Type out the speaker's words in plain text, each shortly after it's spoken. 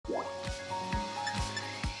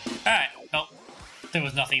There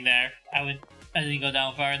was nothing there. I didn't go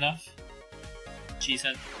down far enough. She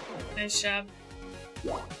said. Nice job.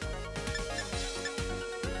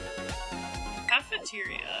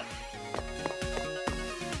 Cafeteria.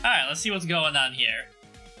 Alright, let's see what's going on here.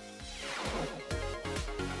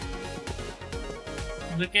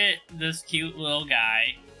 Look at this cute little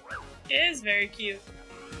guy. It is very cute.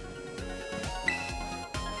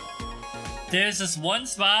 There's this one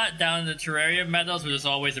spot down in the Terrarium Meadows where there's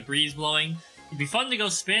always a breeze blowing. It'd be fun to go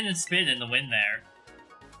spin and spin in the wind there.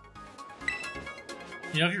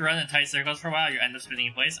 You know, if you run in tight circles for a while, you end up spinning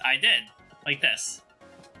in place. I did. Like this.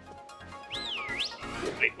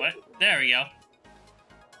 Wait, what? There we go.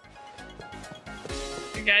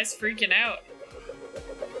 Your guy's freaking out.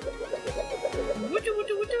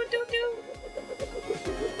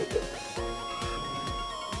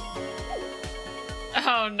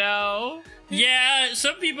 Oh no. Yeah,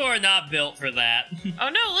 some people are not built for that. Oh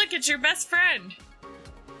no, look, it's your best friend.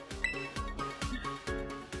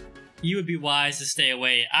 You would be wise to stay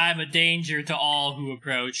away. I'm a danger to all who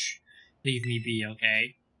approach. Leave me be,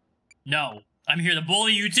 okay? No, I'm here to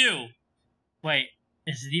bully you too. Wait,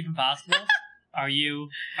 is it even possible? Are you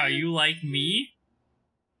like me?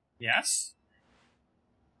 Yes?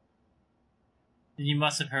 Then you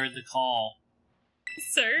must have heard the call.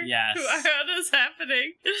 Sir? Yes. What is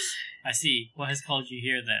happening? I see. What has called you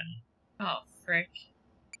here then? Oh, frick.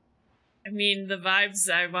 I mean, the vibes,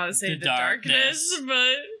 I want to say The the darkness,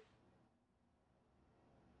 but...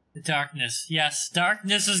 The darkness. Yes,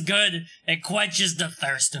 darkness is good. It quenches the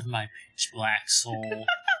thirst of my pitch black soul.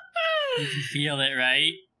 You can feel it,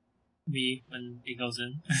 right? Me, when it goes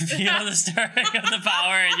in. Feel the stirring of the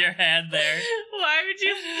power in your hand there. Why would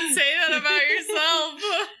you say that about yourself?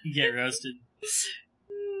 You get roasted.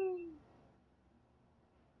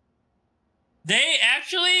 They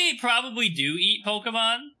actually probably do eat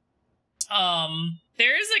Pokemon.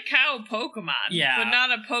 There is a cow Pokemon. Yeah. But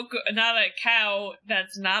not a cow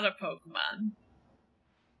that's not a Pokemon.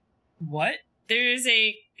 What? There is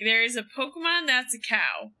a Pokemon that's a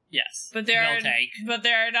cow. Yes. But there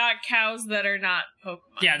are not cows that are not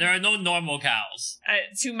Pokemon. Yeah, there are no normal cows.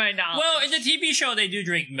 To my knowledge. Well, in the TV show, they do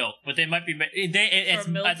drink milk, but they might be. It's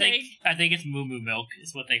I think it's moo moo milk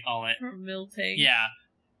is what they call it. Or Miltank. Yeah,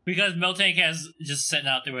 because Miltank has just sitting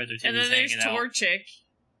out there with their titties and then there's hanging out. Torchic.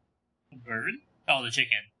 A bird? Oh, the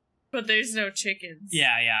chicken. But there's no chickens.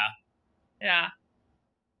 Yeah. Yeah.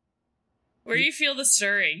 Where do you feel the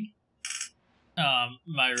stirring?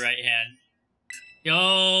 My right hand.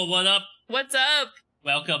 Yo, what up? What's up?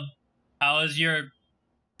 Welcome. How was your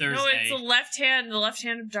Thursday? No, it's the left hand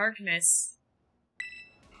of darkness.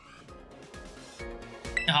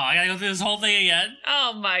 Oh, I gotta go through this whole thing again?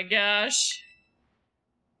 Oh my gosh.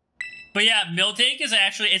 But yeah, Miltank is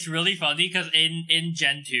actually, it's really funny because in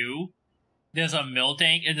Gen 2, there's a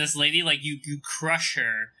Miltank and this lady, like, you crush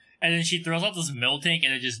her and then she throws out this Miltank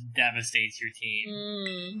and it just devastates your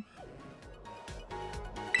team.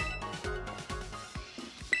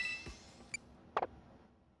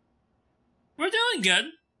 We're doing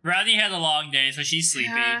good. Rodney had a long day, so she's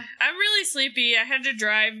sleepy. I'm really sleepy. I had to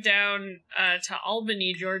drive down to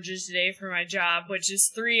Albany, Georgia today for my job, which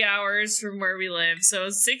is 3 hours from where we live. So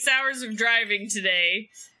 6 hours of driving today.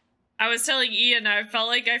 I was telling Ian, I felt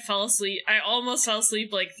like I fell asleep. I almost fell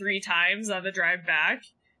asleep like 3 times on the drive back.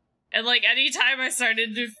 And like anytime I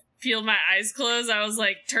started to feel my eyes close, I was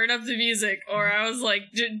like, turn up the music, or I was like,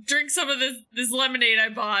 drink some of this lemonade I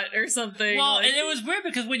bought or something. Well, like, and it was weird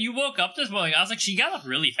because when you woke up this morning, I was like, she got up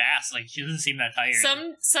really fast. Like, she doesn't seem that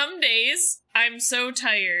tired. Some days I'm so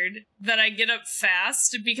tired that I get up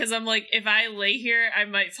fast because I'm like, if I lay here, I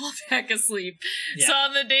might fall back asleep. Yeah. So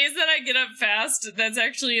on the days that I get up fast, that's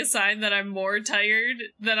actually a sign that I'm more tired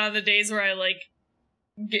than on the days where I like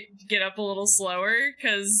get up a little slower,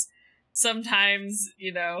 because sometimes,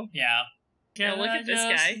 you know. Yeah. Yeah, look at this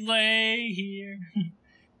guy. Lay here.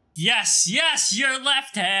 Yes, your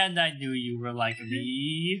left hand. I knew you were like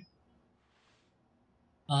me.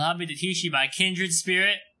 Allow me to teach you my kindred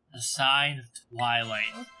spirit, the sign of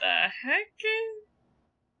twilight. What the heck?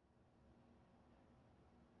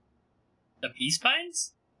 The Peace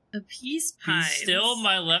Pines? The Peace Pines. Be still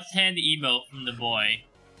my left hand emote from the boy.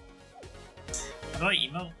 How about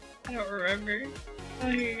emote? I don't remember. Oh,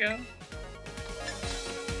 here you go.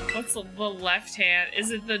 What's the left hand?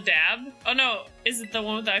 Is it the dab? Oh no, is it the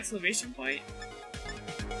one with the exclamation point?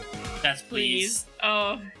 That's please.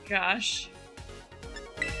 Oh gosh.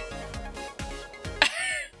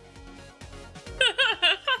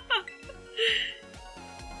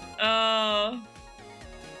 Oh.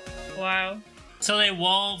 Wow. So they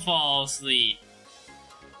won't fall asleep.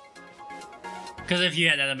 Because if you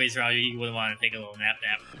had enemies around you, you wouldn't want to take a little nap.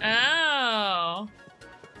 Oh.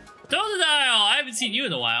 Totodile! I haven't seen you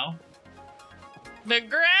in a while. The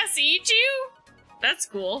grass eat you? That's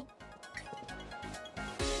cool.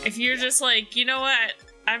 If you're just like, you know what?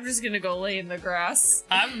 I'm just gonna go lay in the grass.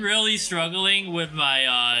 I'm really struggling with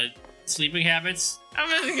my sleeping habits. I'm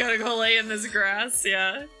just gonna go lay in this grass,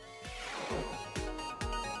 yeah.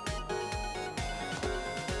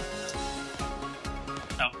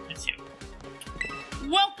 Oh, it's you.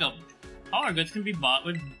 Welcome! All our goods can be bought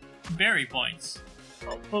with berry points.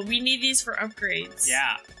 Oh, but we need these for upgrades.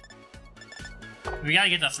 Yeah. We gotta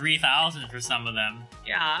get to 3,000 for some of them.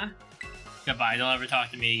 Yeah. Goodbye, don't ever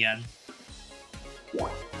talk to me again.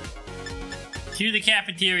 To the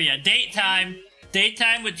cafeteria. Date time! Date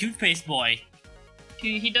time with Toothpaste Boy.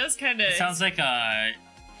 He does kind of... Sounds like a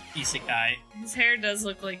isekai. His hair does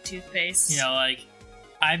look like toothpaste. You know, like,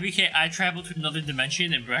 I traveled to another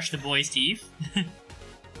dimension and brushed the boy's teeth.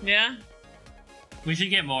 Yeah. We should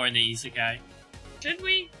get more in the isekai. Should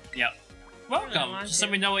we? Yep. Welcome. Just let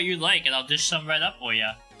me know what you like, and I'll dish some right up for you.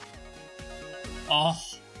 Oh,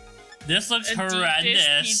 this looks horrendous. Deep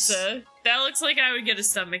dish pizza. That looks like I would get a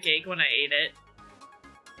stomach ache when I ate it.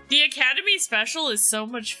 The Academy special is so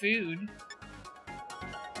much food.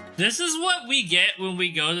 This is what we get when we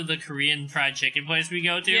go to the Korean fried chicken place we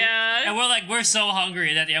go to. Yeah. And we're like, we're so hungry,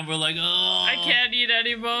 and at the end we're like, oh. I can't eat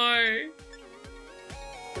anymore.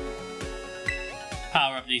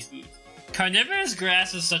 Power up these foods. Carnivorous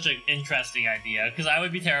grass is such an interesting idea, because I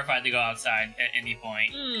would be terrified to go outside at any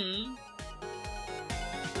point. Hmm.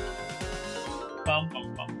 Bum,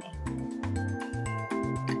 bum, bum, bum.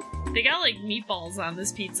 They got like meatballs on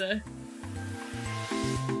this pizza.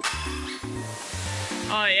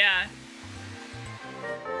 Oh yeah.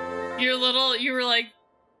 You were like...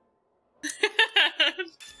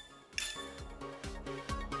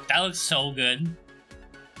 That looks so good.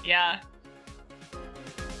 Yeah.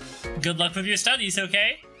 Good luck with your studies,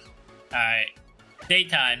 okay? Alright. Date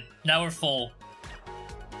time. Now we're full.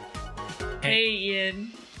 Hey,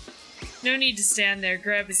 Ian. No need to stand there.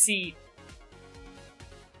 Grab a seat.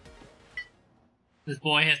 This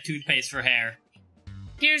boy has toothpaste for hair.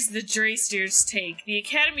 Here's the Drayster's take. The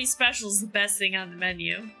Academy Special is the best thing on the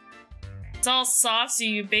menu. It's all soft, so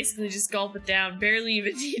you basically just gulp it down. Barely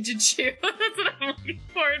even need to chew. That's what I'm looking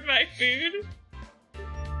for in my food.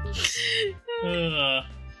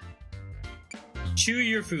 Chew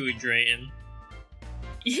your food, Drayton.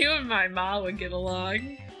 You and my mom would get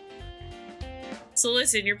along. So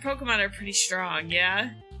listen, your Pokemon are pretty strong,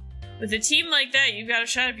 yeah? With a team like that, you've got a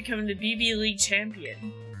shot at becoming the BB League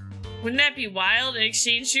champion. Wouldn't that be wild? An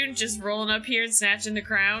exchange student just rolling up here and snatching the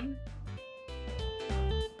crown?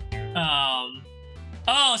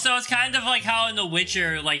 Oh, so it's kind of like how in The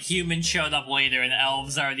Witcher, like, humans showed up later and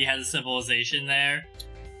elves already had a civilization there.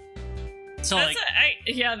 So, that's like...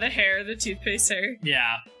 yeah, the hair, the toothpaste hair.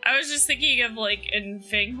 Yeah. I was just thinking of, like, in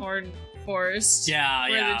Fanghorn Forest. Yeah,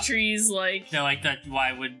 where the trees, like... They're like, that.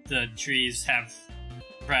 Why would the trees have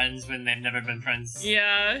friends when they've never been friends?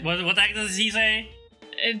 Yeah. What the heck does he say?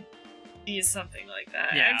 It is something like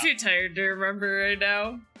that. Yeah. I'm too tired to remember right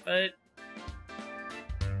now, but...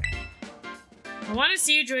 I want to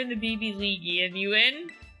see you join the BB League, Ian. You in?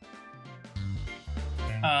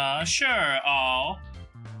 Sure, oh.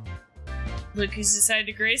 Look who's decided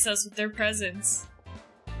to grace us with their presence.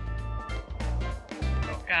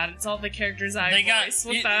 Oh god, it's all the characters' I voice.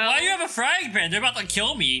 What the hell? Why do you have a frying pan? They're about to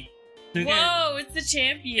kill me. Whoa, it's the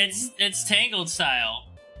champion. It's Tangled style.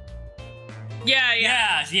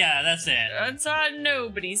 Yeah, that's it. It's on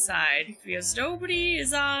nobody's side, because nobody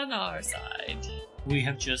is on our side. We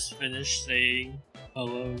have just finished saying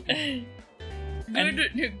hello.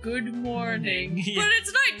 Good morning. Yeah. But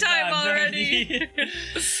it's nighttime already.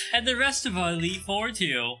 And the rest of our Elite Four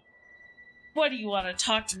too. What do you want to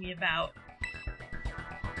talk to me about?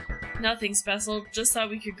 Nothing special. Just thought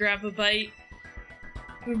we could grab a bite.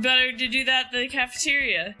 We're better to do that at the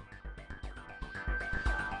cafeteria.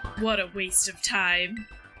 What a waste of time.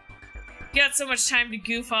 You got so much time to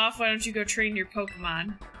goof off, why don't you go train your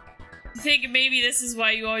Pokemon? You think maybe this is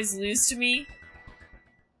why you always lose to me?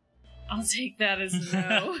 I'll take that as a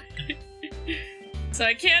no. So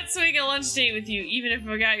I can't swing a lunch date with you, even if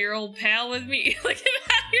I got your old pal with me. Look at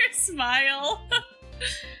that, your smile.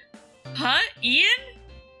 Huh? Ian?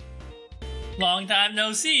 Long time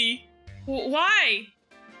no see. Why?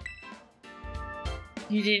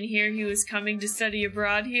 You didn't hear he was coming to study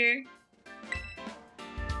abroad here?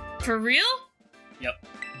 For real? Yep.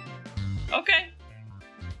 Okay.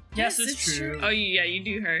 Yes, it's true. Oh, yeah, you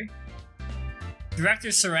do her.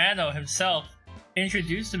 Director Serrano himself.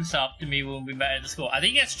 introduced himself to me when we met at the school. I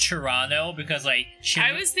think it's Chirano because like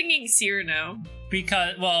I was thinking Cyrano.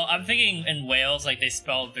 Because well, I'm thinking in Wales like they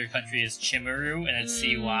spelled their country as Chimaru and it's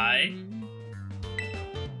CY.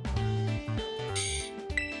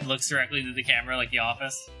 Looks directly to the camera like The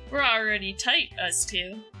Office. We're already tight, us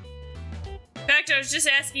two. In fact, I was just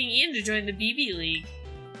asking Ian to join the BB League.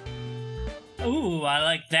 Ooh, I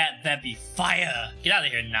like that. That'd be fire. Get out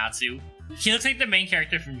of here, Natsu. He looks like the main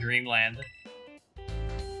character from Dreamland.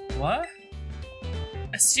 What?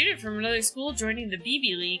 A student from another school joining the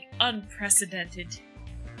BB League. Unprecedented.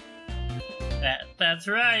 That's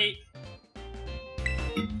right.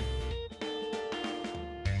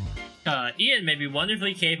 Ian may be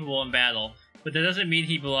wonderfully capable in battle, but that doesn't mean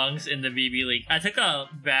he belongs in the BB League. I took a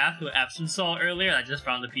bath with Epsom salt earlier and I just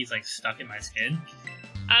found the piece like stuck in my skin.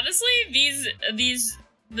 Honestly,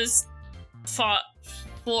 this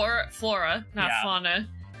flora, not fauna.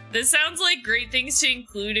 This sounds like great things to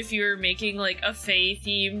include if you were making like a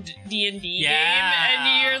Fae-themed D&D game,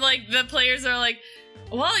 and you're like, the players are like,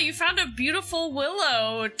 well, you found a beautiful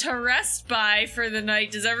willow to rest by for the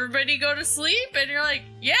night. Does everybody go to sleep? And you're like,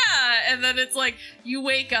 yeah. And then it's like, you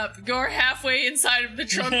wake up, you're halfway inside of the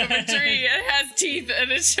trunk of a tree, and it has teeth,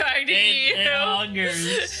 and it's trying to eat you.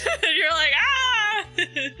 Hungers. And you're like, ah!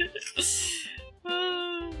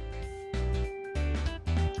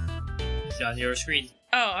 It's on your screen.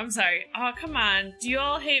 Oh, I'm sorry. Oh, come on. Do you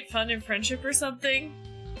all hate fun and friendship or something?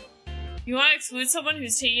 You want to exclude someone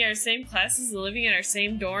who's taking our same classes and living in our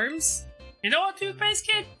same dorms? You know what, Toothpaste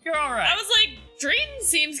Kid? You're alright. I was like, Drayton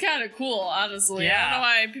seems kind of cool, honestly. Yeah. I don't know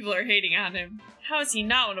why people are hating on him. How is he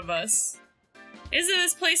not one of us? Isn't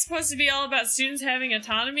this place supposed to be all about students having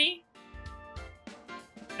autonomy?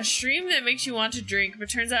 A stream that makes you want to drink, but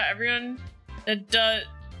turns out everyone that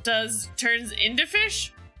does turns into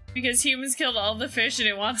fish? Because humans killed all the fish and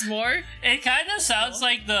it wants more? It kind of sounds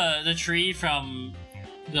like the tree from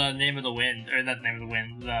The Name of the Wind. Or not The Name of the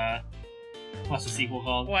Wind, what's the sequel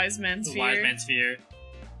called? Wise Man's Fear. Wise Man's Fear.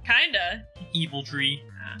 Kinda. Evil tree.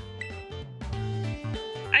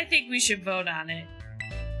 I think we should vote on it.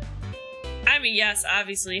 I mean, yes,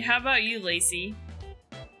 obviously. How about you, Lacey?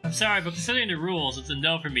 I'm sorry, but considering the rules, it's a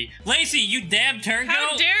no for me. Lacey, you damn turncoat!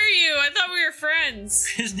 How dare you! I thought we were friends!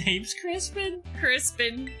 His name's Crispin?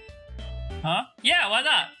 Crispin. Huh? Yeah, why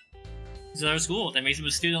not? He's at our school. That makes him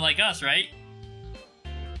a student like us, right?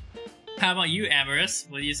 How about you, Amorous?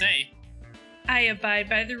 What do you say? I abide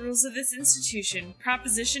by the rules of this institution.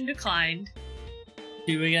 Proposition declined.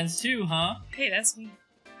 2 against 2, huh? Hey, that's me.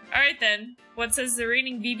 Alright then. What says the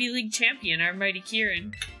reigning BB League champion, our mighty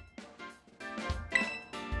Kieran?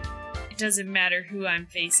 It doesn't matter who I'm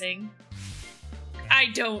facing. I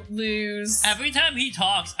don't lose. Every time he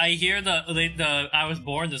talks, I hear the I was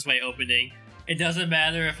born this way opening. It doesn't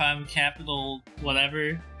matter if I'm capital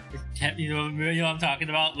whatever. You know what I'm talking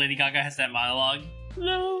about? Lady Gaga has that monologue.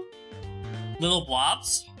 No. Little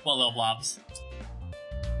blobs? What little blobs?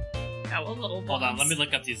 Yeah, what little blobs? Hold on, let me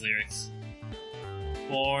look up these lyrics.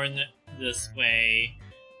 Born this way.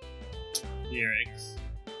 Lyrics.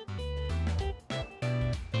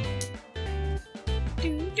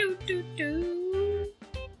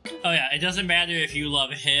 Oh yeah, it doesn't matter if you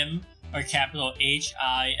love him or capital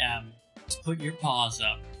H-I-M. Just put your paws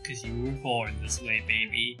up, because you were born this way,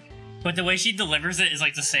 baby. But the way she delivers it is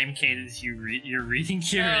like the same cadence you're reading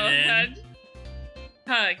Kieran in. God.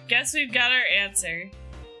 Huh, guess we've got our answer.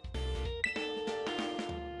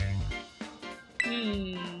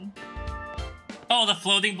 Oh, the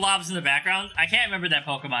floating blobs in the background? I can't remember that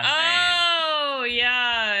Pokemon's name. Oh,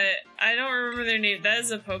 yeah. I don't remember their name. That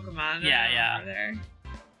is a Pokemon. Yeah. There.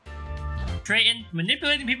 Drayton,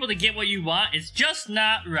 manipulating people to get what you want is just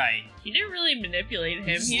not right. He didn't really manipulate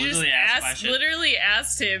him. He just literally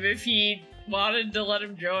asked him if he wanted to let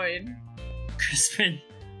him join. Crispin.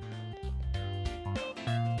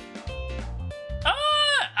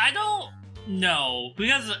 I don't know.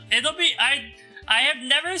 Because it'll be... I have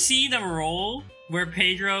never seen a role where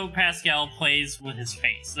Pedro Pascal plays with his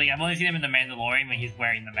face. Like, I've only seen him in The Mandalorian when he's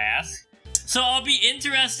wearing the mask. So I'll be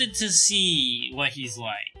interested to see what he's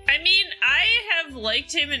like. I mean, I have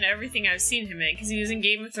liked him in everything I've seen him in, because he was in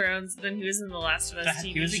Game of Thrones, then he was in The Last of Us TV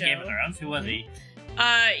show. He was in Game of Thrones? Who was he?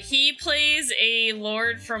 He plays a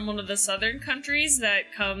lord from one of the southern countries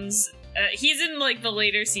that comes... he's in, like, the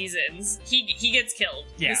later seasons. He gets killed.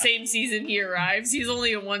 Yeah. The same season he arrives. He's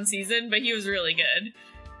only in 1 season, but he was really good.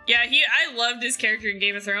 Yeah, I loved his character in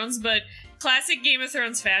Game of Thrones, but classic Game of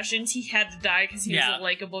Thrones fashions, he had to die because he was a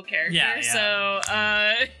likable character. Yeah. So,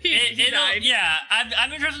 he died. Yeah,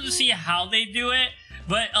 I'm interested to see how they do it.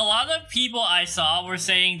 But a lot of people I saw were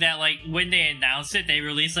saying that, like, when they announced it, they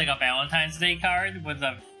released, like, a Valentine's Day card with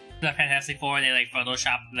the Fantastic Four, and they, like,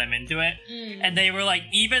 photoshopped them into it. And they were, like,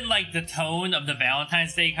 even, like, the tone of the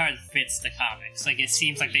Valentine's Day card fits the comics. Like, it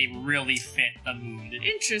seems like they really fit the mood.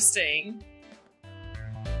 Interesting.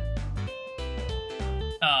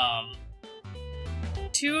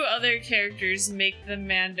 Two other characters make the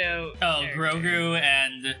Mando character. Grogu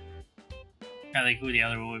and... I think who the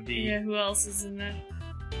other one would be. Yeah, who else is in that?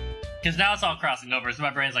 Because now it's all crossing over, so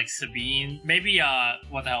my brain's like Sabine. Maybe,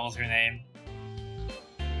 what the hell is her name?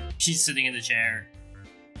 She's sitting in the chair.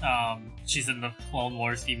 She's in the Clone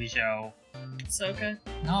Wars TV show. Ahsoka?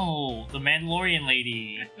 No, the Mandalorian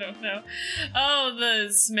lady. I don't know. Oh,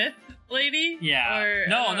 the Smith lady? Yeah. Or,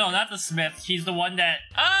 no, not the Smith. She's the one that...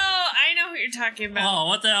 Oh, I know who you're talking about. Oh,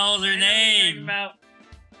 what the hell is her name? About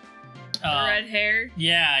the red hair?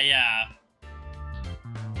 Yeah.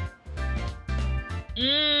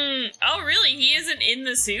 Oh, really? He isn't in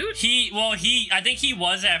the suit? I think he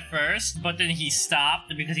was at first, but then he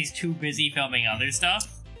stopped because he's too busy filming other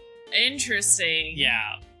stuff. Interesting.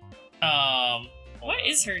 Yeah. What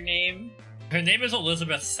is her name? Her name is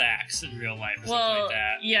Elizabeth Sachs in real life or something like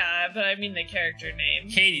that. Yeah, but I mean the character name.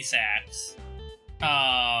 Katie Sachs.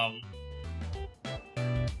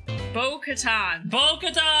 Bo-Katan.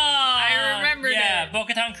 Bo-Katan! I remembered Yeah, it.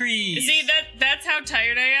 Bo-Katan Kryze. See, that's how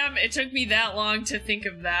tired I am. It took me that long to think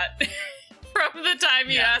of that. From the time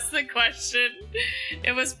you asked the question,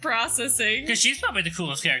 it was processing. Because she's probably the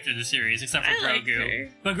coolest character in the series, except for I Grogu. like her.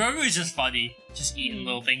 But Grogu is just funny. Just eating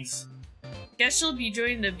little things. Guess she'll be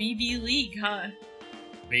joining the BB League, huh?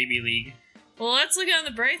 Baby League. Well, let's look on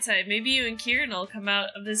the bright side. Maybe you and Kieran will come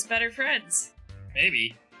out of this better friends.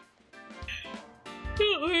 Maybe.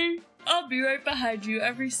 Don't worry. I'll be right behind you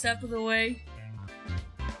every step of the way.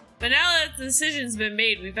 But now that the decision's been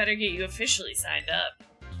made, we better get you officially signed up.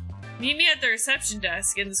 Meet me at the reception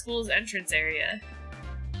desk in the school's entrance area.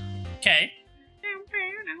 Okay.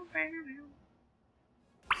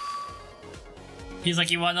 He's like,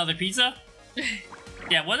 you want another pizza?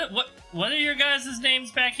 Yeah, what are your guys'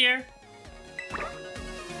 names back here?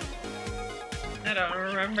 I don't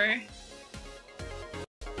remember.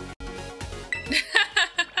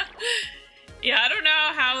 Yeah, I don't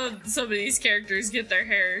know how some of these characters get their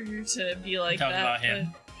hair to be like Talk that. about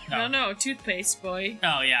him. No. I don't know, toothpaste boy.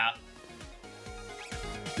 Oh, yeah.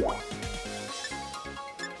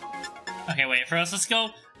 Okay, wait, first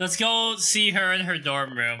let's go see her in her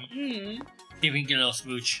dorm room. See if we can get a little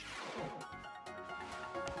smooch.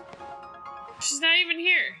 She's not even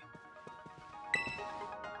here.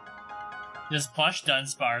 This plush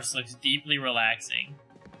Dunsparce looks deeply relaxing.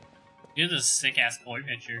 Here's a sick-ass boy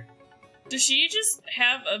picture. Does she just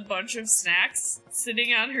have a bunch of snacks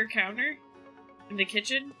sitting on her counter in the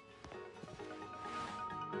kitchen?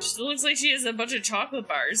 She looks like she has a bunch of chocolate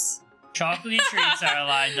bars. Chocolatey treats are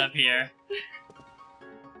lined up here.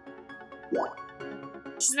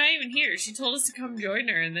 She's not even here. She told us to come join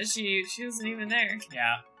her, and then she wasn't even there.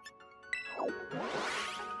 Yeah.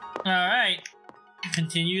 Alright.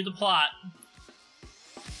 Continue the plot.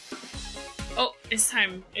 Oh, it's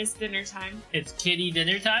time. It's dinner time. It's kitty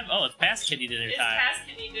dinner time? Oh, it's past kitty dinner time. It's past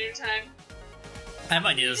kitty dinner time. I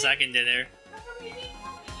might need a second dinner.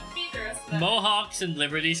 Mohawks and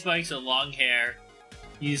Liberty Spikes with long hair.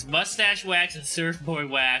 Use mustache wax and surfboard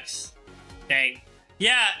wax. Dang.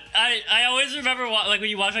 Yeah, I always remember, like, when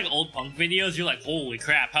you watch, like, old punk videos, you're like, holy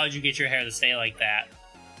crap, how did you get your hair to stay like that?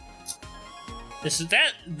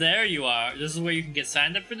 There you are. This is where you can get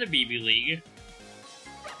signed up for the BB League.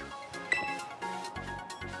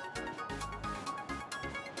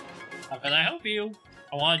 How can I help you?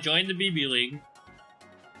 I want to join the BB League.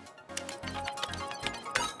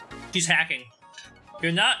 She's hacking.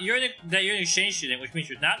 You're an exchange student, which means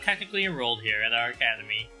you're not technically enrolled here at our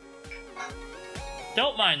academy.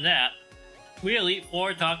 Don't mind that. We Elite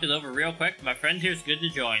Four talked it over real quick. My friend here's good to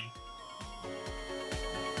join.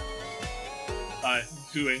 Hi,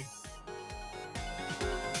 doing.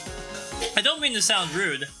 I don't mean to sound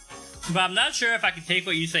rude, but I'm not sure if I can take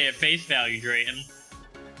what you say at face value, Drayton.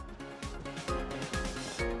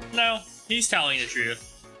 No, he's telling the truth.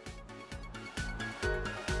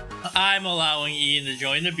 I'm allowing Ian to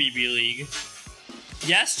join the BB League.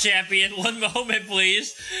 Yes, champion, one moment,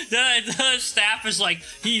 please. The staff is like,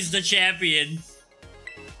 he's the champion.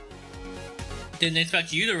 Didn't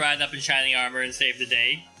expect you to ride up in shining armor and save the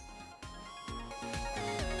day.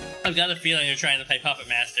 I've got a feeling they're trying to play Puppet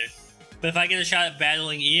Master. But if I get a shot at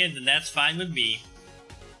battling Ian, then that's fine with me.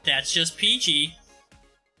 That's just peachy.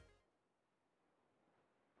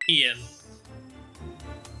 Ian.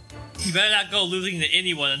 You better not go losing to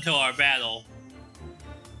anyone until our battle.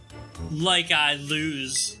 Like I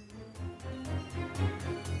lose.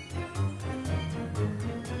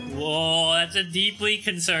 Whoa, that's a deeply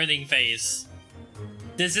concerning face.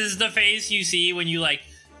 This is the face you see when you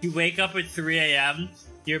wake up at 3 a.m.,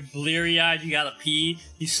 you're bleary-eyed, you gotta pee,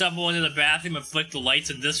 you stumble into the bathroom and flick the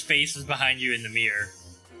lights, and this face is behind you in the mirror.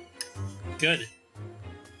 Good.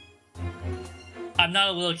 I'm not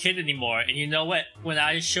a little kid anymore, and you know what? When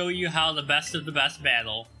I show you how the best of the best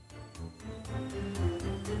battle.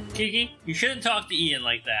 Kiki, you shouldn't talk to Ian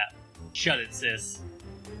like that. Shut it, sis.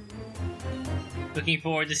 Looking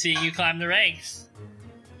forward to seeing you climb the ranks.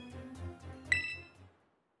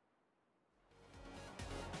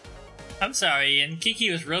 I'm sorry, Ian.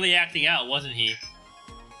 Kiki was really acting out, wasn't he?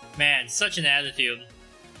 Man, such an attitude.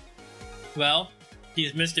 Well,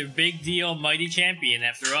 he's Mr. Big Deal Mighty Champion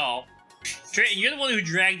after all. Triton, you're the one who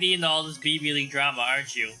dragged Ian into all this BB League drama,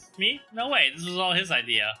 aren't you? Me? No way, this was all his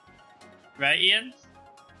idea. Right, Ian?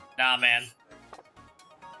 Nah, man.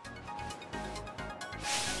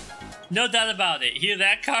 No doubt about it. Hear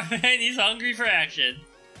that, Carmen? He's hungry for action.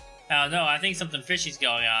 I don't know, I think something fishy's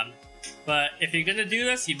going on. But if you're gonna do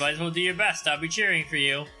this, you might as well do your best. I'll be cheering for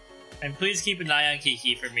you. And please keep an eye on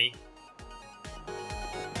Kiki for me.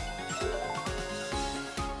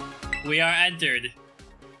 We are entered.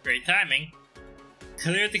 Great timing.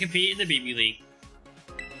 Cleared to compete in the BB League.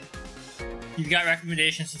 You've got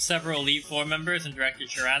recommendations from several Elite Four members and Director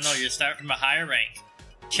Tirano. You'll start from a higher rank.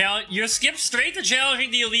 You'll skip straight to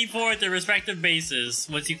challenging the Elite Four at their respective bases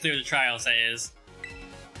once you clear the trials, that is.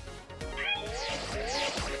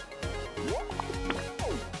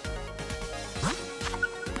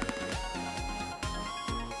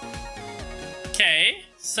 Okay,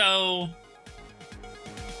 so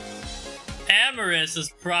Amorous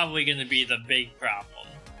is probably going to be the big problem.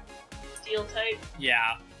 Steel type?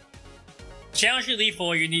 Yeah. Challenge your Elite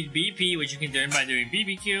Four, you need BP, which you can earn by doing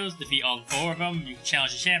BBQs. Defeat all 4 of them, you can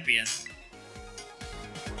challenge the champion.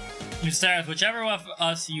 You can start with whichever of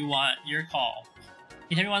us you want, your call.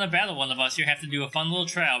 Anytime you want to battle one of us, you have to do a fun little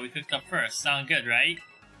trial we cooked up first. Sound good, right?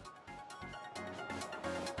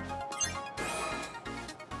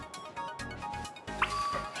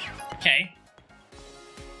 Okay.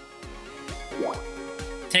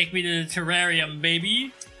 Take me to the terrarium,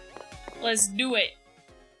 baby. Let's do it.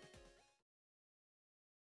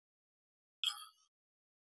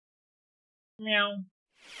 Meow.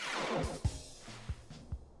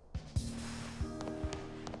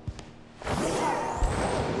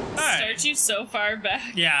 Start you so far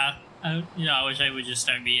back. Yeah. I wish I would just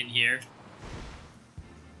start being here.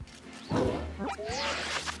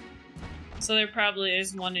 So there probably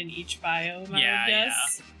is one in each biome, I would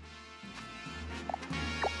guess. Yeah.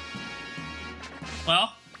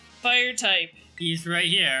 Well, fire type. He's right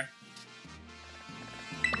here.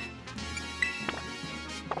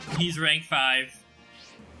 He's rank 5.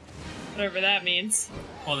 Whatever that means.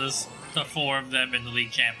 Well, there's the 4 of them in the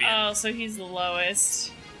league champion. Oh, so he's the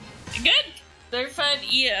lowest. Good! They're fun.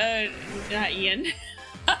 Not Ian.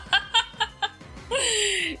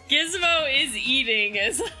 Gizmo is eating,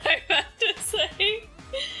 as I meant to say.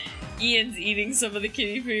 Ian's eating some of the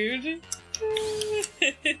kitty food.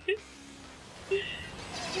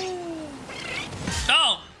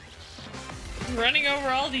 Oh! I'm running over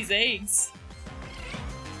all these eggs.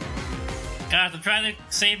 God, I'm trying to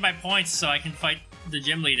save my points so I can fight the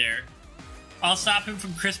gym leader. I'll stop him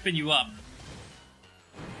from crisping you up.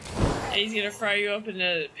 And he's gonna fry you up in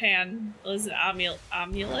a pan. What is it?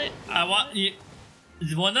 Omelet? I want you.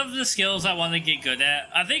 One of the skills I want to get good at.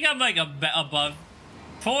 I think I'm like above.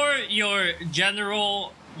 For your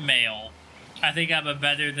general male, I think I'm a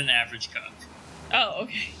better than average cook. Oh,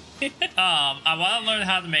 okay. I want to learn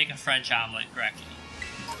how to make a French omelet correctly.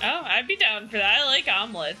 Oh, I'd be down for that. I like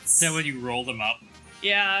omelets. Then when you roll them up.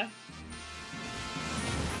 Yeah.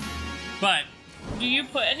 But do you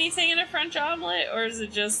put anything in a French omelet, or is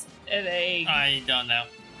it just an egg? I don't know.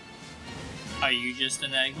 Are you just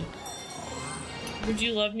an egg? Would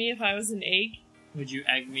you love me if I was an egg? Would you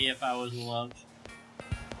egg me if I was loved?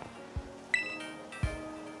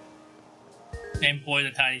 And boy, the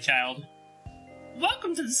tiny child.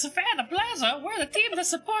 Welcome to the Savannah Plaza. We're the team that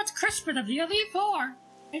supports Crispin of the Elite Four.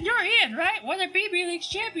 And you're Ian, right? One of BB League's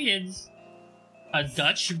champions. A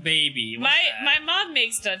Dutch baby. My mom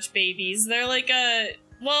makes Dutch babies. They're like a...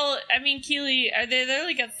 Well, I mean, Keely, they're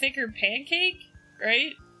like a thicker pancake,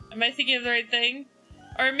 right? Am I thinking of the right thing?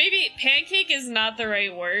 Or maybe pancake is not the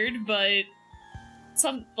right word, but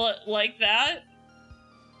something like that.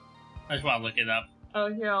 I just want to look it up.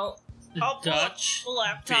 Oh, here, I'll Dutch pull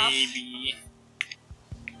up the laptop. baby.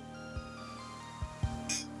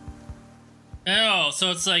 Oh,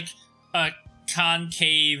 so it's like a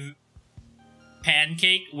concave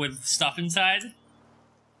pancake with stuff inside.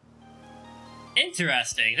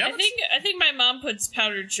 Interesting. I think my mom puts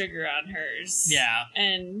powdered sugar on hers. Yeah.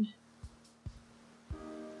 And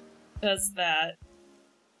does that.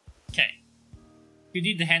 Okay. You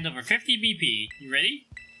need to hand over 50 BP. You ready?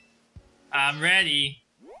 I'm ready.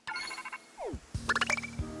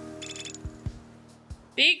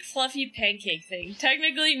 Big fluffy pancake thing.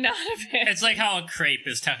 Technically not a pancake. It's like how a crepe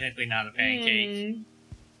is technically not a pancake.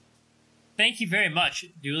 Thank you very much.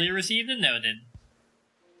 Duly received and noted.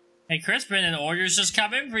 Hey Crispin, an order's just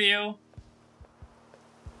come in for you.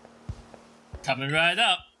 Coming right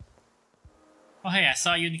up. Oh hey, I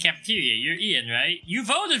saw you in the cafeteria. You're Ian, right? You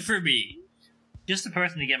voted for me! Just the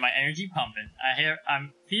person to get my energy pumping. I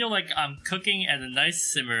feel like I'm cooking at a nice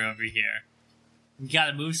simmer over here. We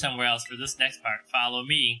gotta move somewhere else for this next part. Follow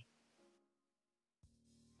me.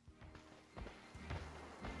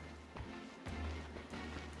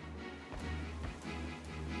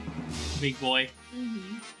 Big boy.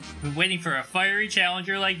 Been waiting for a fiery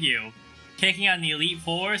challenger like you. Taking on the Elite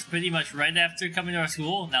Fours pretty much right after coming to our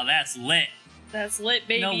school? Now that's lit. That's lit,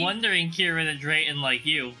 baby. No wondering Kieran and Drayton like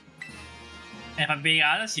you. And if I'm being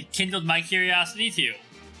honest, you kindled my curiosity too.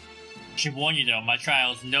 I should warn you though, my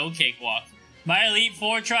trial is no cakewalk. My Elite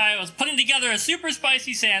Four trial is putting together a super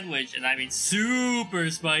spicy sandwich, and I mean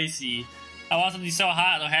super spicy. I want something so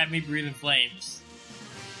hot it'll have me breathing flames.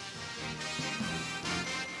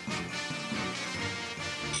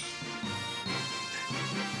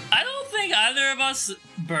 I don't think either of us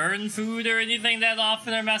burn food or anything that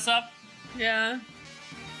often or mess up. Yeah.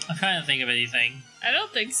 I'm trying to think of anything. I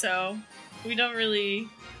don't think so. We don't really...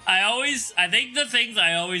 I think the things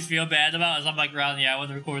I always feel bad about is I'm like around the hour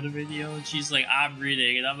to record a video and she's like, I'm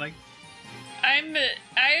reading, and I'm like... I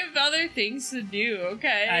have other things to do,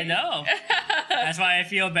 okay? I know. That's why I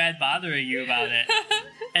feel bad bothering you about it.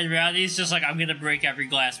 And Rowdy's just like, I'm gonna break every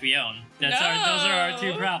glass we own. Those are our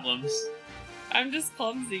two problems. I'm just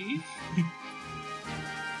clumsy.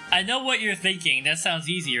 I know what you're thinking. That sounds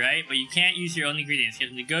easy, right? But you can't use your own ingredients. You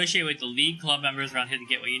have to negotiate with the league club members around here to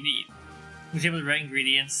get what you need. Who's able to write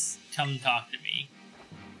ingredients? Come talk to me.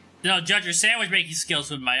 Then I'll judge your sandwich making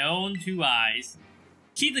skills with my own two eyes.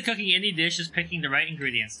 Key to cooking any dish is picking the right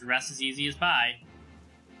ingredients. The rest is easy as pie.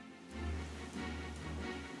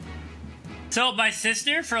 So my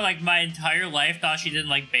sister, for like my entire life, thought she didn't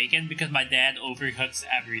like bacon because my dad overcooks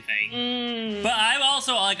everything. But I'm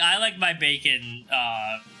also like, I like my bacon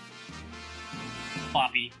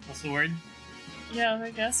floppy. What's the word? Yeah, I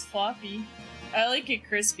guess floppy. I like it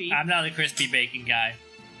crispy. I'm not a crispy bacon guy.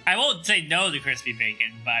 I won't say no to crispy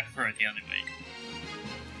bacon, but I prefer it the other way.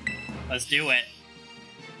 Let's do it.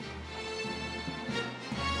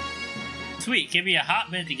 Sweet, give me a hot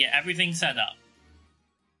minute to get everything set up.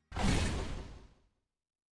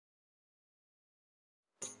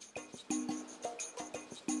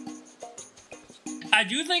 I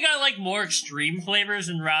do think I like more extreme flavors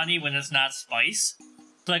in brownie when it's not spice.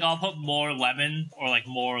 So like I'll put more lemon or like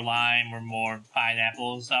more lime or more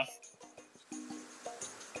pineapple and stuff.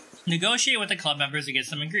 Negotiate with the club members to get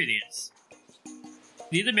some ingredients.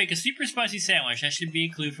 You need to make a super spicy sandwich. That should be a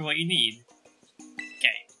clue for what you need.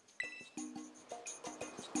 Okay.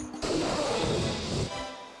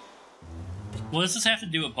 What does this have to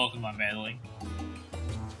do with Pokemon battling?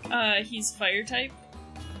 He's fire type.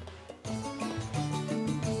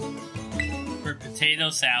 For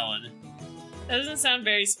potato salad. That doesn't sound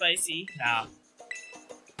very spicy. Nah.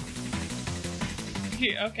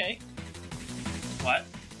 Okay. What?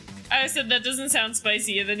 I said that doesn't sound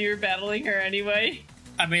spicy, and then you were battling her anyway.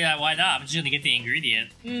 I mean, why not? I'm just gonna get the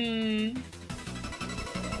ingredient.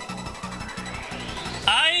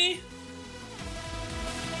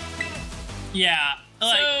 Yeah.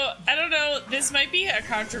 Like... So, I don't know, this might be a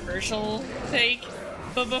controversial take,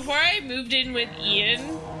 but before I moved in with Ian,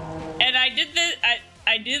 and I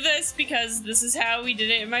did this because this is how we did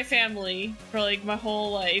it in my family for like my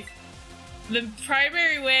whole life. The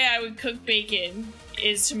primary way I would cook bacon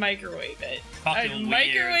is to microwave it. I'd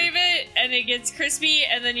microwave it and it gets crispy,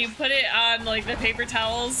 and then you put it on like the paper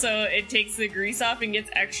towels so it takes the grease off and gets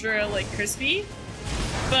extra like crispy.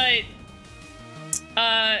 But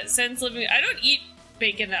since living, I don't eat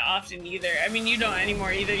bacon that often either. I mean, you don't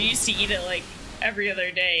anymore either. You used to eat it like every other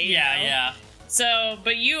day. Yeah, you know? yeah. So,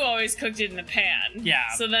 but you always cooked it in the pan. Yeah.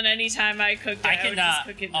 So then anytime I cooked it, I would just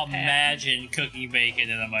cook it in the pan. I cannot imagine cooking bacon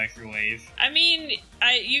in a microwave. I mean,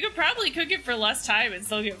 you could probably cook it for less time and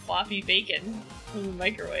still get floppy bacon in the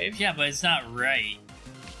microwave. Yeah, but it's not right.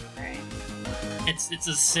 Right. It's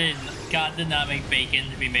a sin. God did not make bacon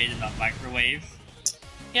to be made in a microwave.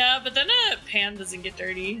 Yeah, but then a pan doesn't get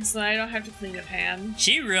dirty, so I don't have to clean a pan.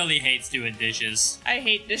 She really hates doing dishes. I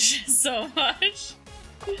hate dishes so much.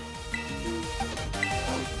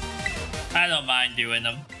 I don't mind doing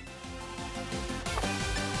them.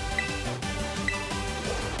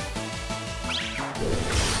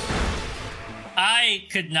 I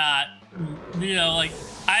could not, you know, like,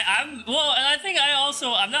 well, and I think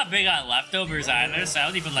I'm not big on leftovers either, so I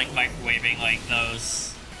don't even like microwaving, like,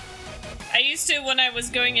 those. I used to, when I was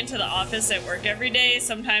going into the office at work every day,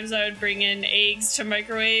 sometimes I would bring in eggs to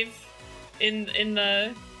microwave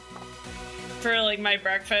for, like, my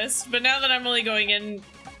breakfast. But now that I'm only going in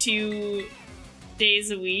 2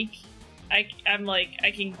 days a week, I'm like,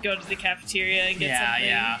 I can go to the cafeteria and get something.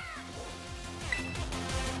 Yeah.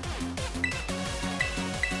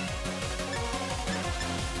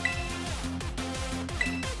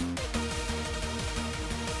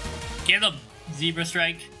 Get him, Zebra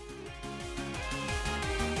Strike.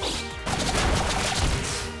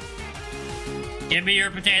 Give me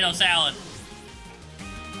your potato salad.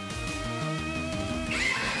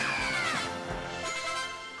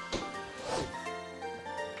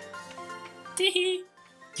 Teehee.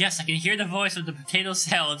 Yes, I can hear the voice of the potato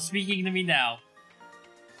salad speaking to me now.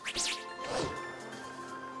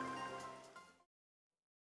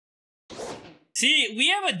 See, we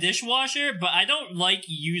have a dishwasher, but I don't like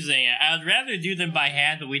using it. I would rather do them by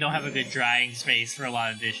hand, but we don't have a good drying space for a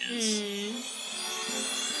lot of dishes.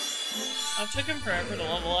 Oh, it took him forever to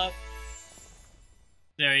level up.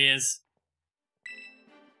 There he is.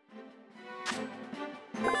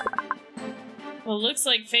 Well, it looks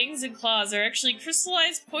like fangs and claws are actually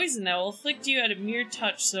crystallized poison that will afflict you at a mere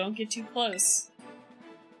touch, so don't get too close.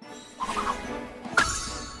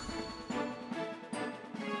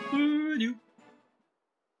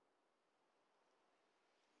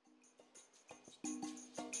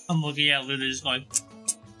 I'm looking at Luna just going...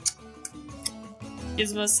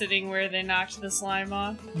 Gizmo sitting where they knocked the slime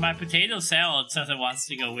off. My potato salad says it wants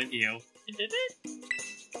to go with you. Did it?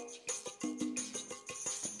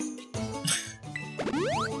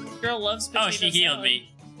 Girl loves potato salad. Oh, she healed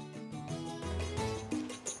me.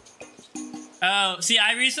 Oh, see,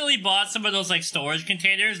 I recently bought some of those, like, storage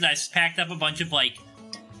containers, and I packed up a bunch of, like...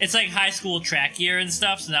 It's like high school track gear and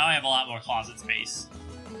stuff, so now I have a lot more closet space.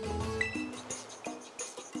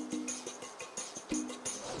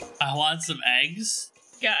 I want some eggs.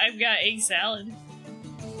 Yeah, I've got egg salad.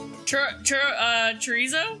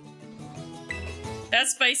 Chorizo?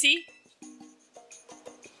 That's spicy.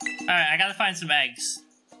 Alright, I gotta find some eggs.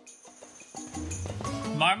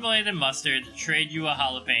 Marmalade and mustard, trade you a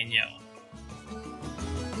jalapeno.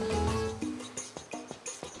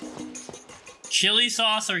 Chili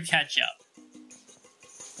sauce or ketchup?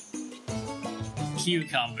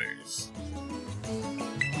 Cucumbers.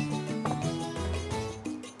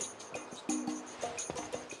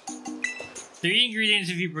 3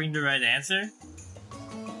 ingredients if you bring the right answer.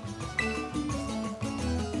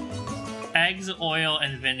 Eggs, oil,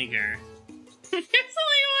 and vinegar. There's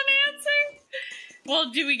only one answer?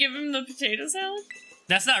 Well, do we give him the potato salad?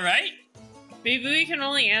 That's not right? Maybe we can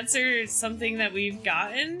only answer something that we've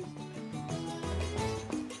gotten?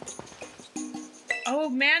 Oh,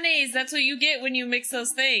 mayonnaise! That's what you get when you mix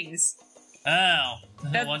those things. Oh.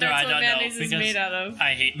 That's what mayonnaise is made out of.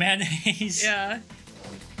 I hate mayonnaise. Yeah.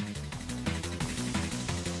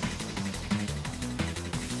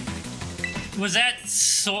 Was that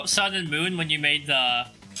Sun and Moon when you made the...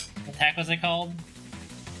 What the heck was it called?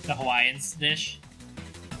 The Hawaiian dish?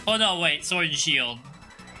 Oh no, wait, Sword and Shield.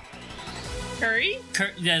 Curry?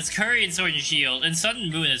 There's curry and Sword and Shield, and Sun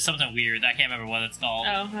and Moon is something weird. I can't remember what it's called.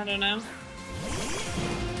 Oh, I don't know.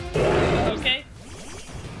 Okay.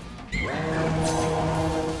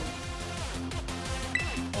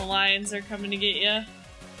 The lions are coming to get you.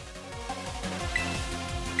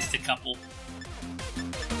 Just a couple.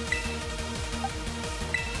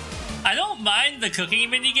 I don't mind the cooking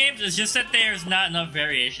minigames, it's just that there's not enough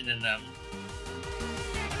variation in them.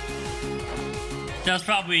 That was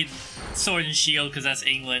probably Sword and Shield, because that's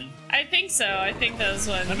England. I think so, I think that was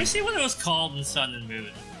one. Let me see what it was called in Sun and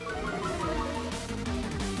Moon.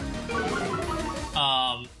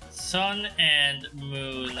 Sun and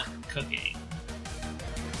Moon cooking.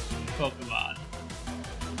 Pokemon.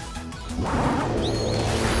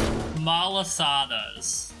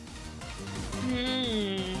 Malasadas.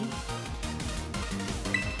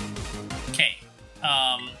 Okay.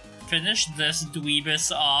 Finish this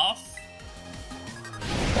dweebus off.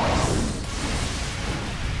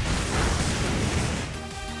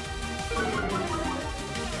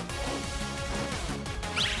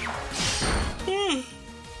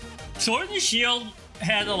 Sword and Shield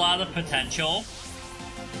had a lot of potential.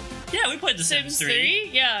 Yeah, we played The Sims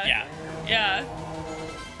 3. Yeah. Yeah. Yeah.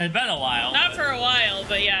 It's been a while. Not for a while,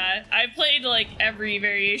 but yeah. I played like every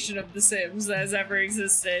variation of The Sims that has ever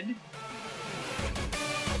existed.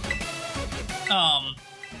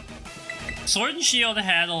 Sword and Shield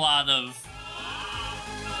had a lot of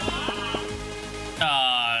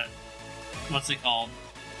what's it called?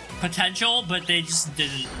 Potential, but they just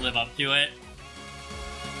didn't live up to it.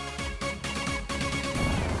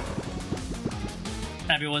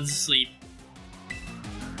 Everyone's asleep.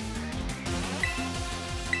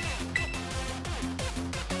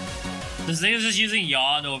 This thing is just using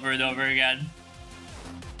yawn over and over again.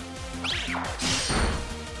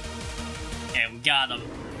 Okay, we got him.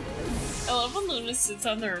 I love when Luna sits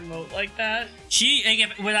on the remote like that. She,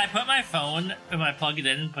 like, when I put my phone, when I plug it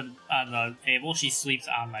in and put it on the table, she sleeps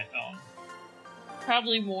on my phone.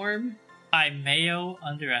 Probably warm. I may-o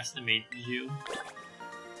underestimated you.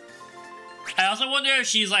 I also wonder if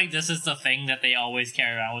she's like, this is the thing that they always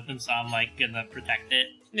carry around with them, so I'm like gonna protect it.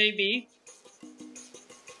 Maybe.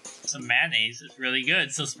 Some mayonnaise is really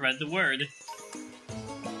good, so spread the word.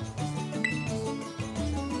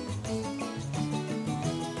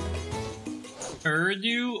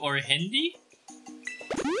 Urdu or Hindi?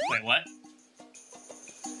 Wait, what?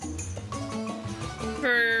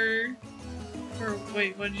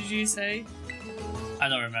 Wait, what did you say? I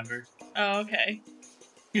don't remember. Oh, okay.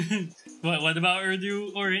 What about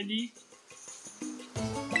Urdu or Hindi?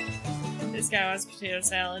 This guy wants potato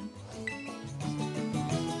salad.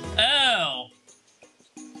 Oh!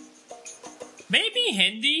 Maybe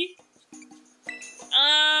Hindi?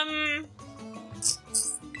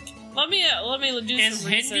 Let me do Is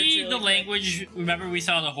some research Hindi really the quick. language? Remember we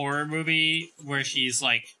saw the horror movie where she's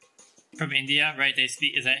like from India, right? They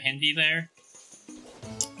speak. Is that Hindi there?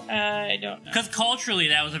 I don't know. Because culturally,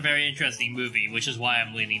 that was a very interesting movie, which is why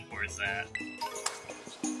I'm leaning towards that.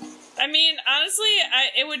 I mean, honestly,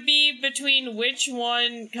 it would be between which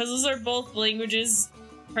one, because those are both languages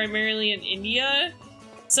primarily in India.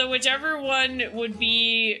 So whichever one would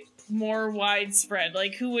be more widespread,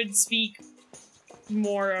 like who would speak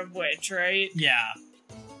more of which, right? Yeah.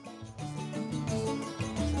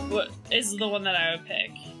 What is the one that I would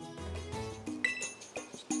pick?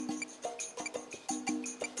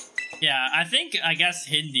 Yeah, I guess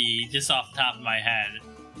Hindi, just off the top of my head.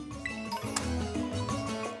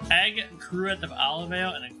 Egg, cruet of olive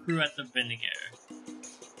oil, and a cruet of vinegar.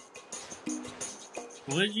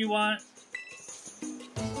 What did you want?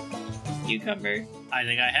 Cucumber. I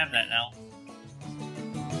think I have that now.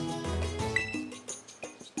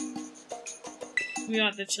 We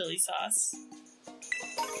want the chili sauce.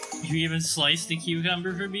 You even sliced the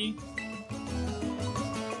cucumber for me?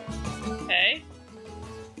 Okay.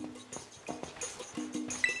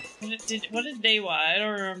 What did they want? I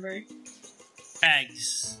don't remember.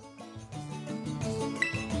 Eggs.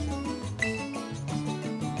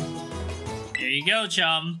 There you go,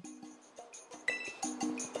 chum.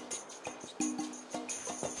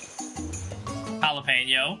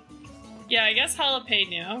 Jalapeno. Yeah, I guess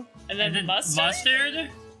jalapeno. And then mustard? Mustard.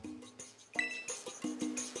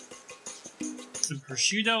 Some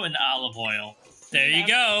prosciutto and olive oil. There you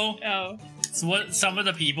go. Oh. So what? Some of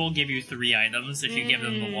the people give you 3 items if you give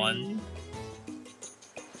them the 1.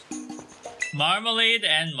 Marmalade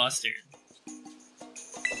and mustard.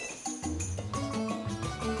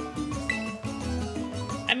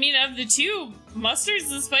 I mean, of the two, mustard's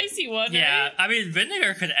the spicy one, Yeah, right? I mean,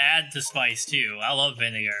 vinegar could add to spice too. I love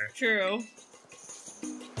vinegar. True.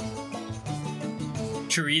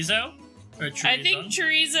 Chorizo? Or chorizo? I think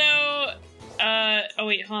chorizo... oh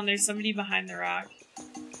wait, hold on, there's somebody behind the rock.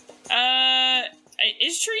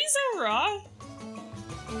 Is chorizo raw?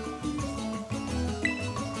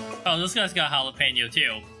 Oh, this guy's got jalapeno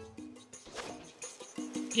too.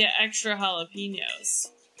 Yeah, extra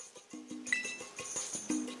jalapenos.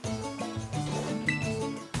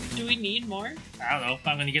 Do we need more? I don't know.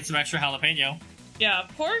 I'm gonna get some extra jalapeno. Yeah,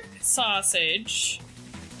 pork sausage.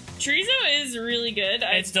 Chorizo is really good.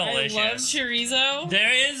 It's delicious. I love chorizo.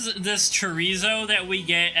 There is this chorizo that we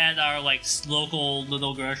get at our like local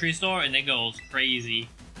little grocery store, and it goes crazy.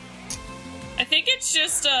 I think it's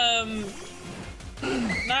just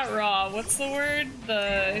not raw. What's the word?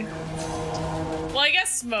 Well, I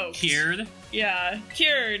guess smoked. Cured. Yeah,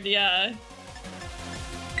 cured. Yeah.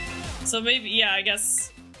 So maybe, yeah, I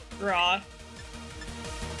guess raw.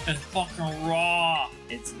 It's fucking raw.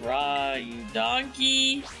 It's raw, you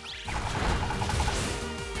donkey.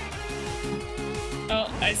 Oh,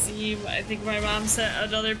 I see. I think my mom sent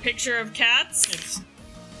another picture of cats.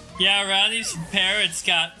 Yeah, Ronnie's parents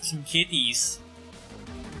got some kitties.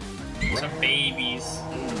 Some babies.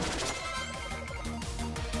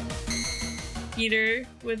 eater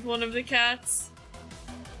with one of the cats.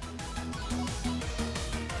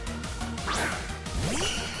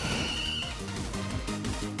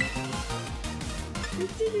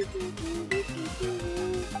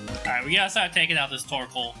 Alright, we gotta start taking out this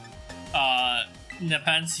Torkoal.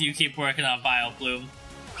 Nepence, you keep working on Bioplume.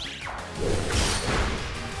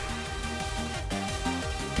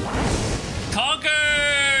 Conquer!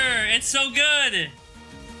 It's so good!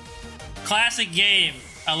 Classic game.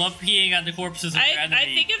 I love peeing on the corpses of your enemy. I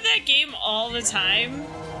think of that game all the time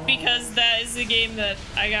because that is the game that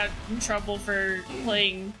I got in trouble for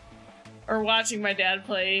playing or watching my dad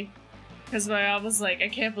play. Because my mom was like, I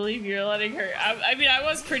can't believe you're letting her. I mean, I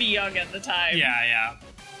was pretty young at the time. Yeah.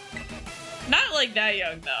 Not like that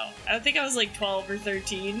young, though. I think I was like 12 or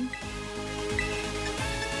 13.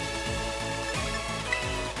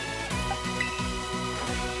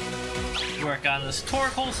 Work on this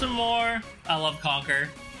Torkoal some more. I love Conquer.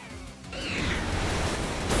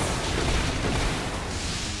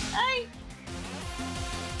 Hi.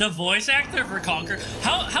 The voice actor for Conquer.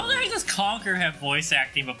 How the heck does Conquer have voice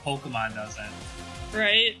acting but Pokemon doesn't?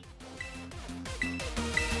 Right.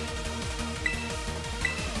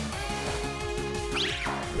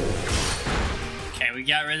 Okay, we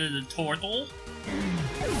got rid of the Torkoal.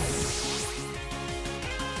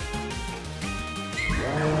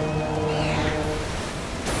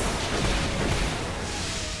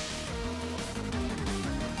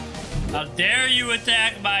 How dare you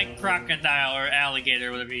attack my crocodile or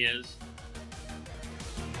alligator, whatever he is.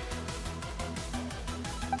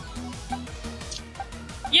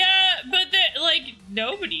 Yeah, but like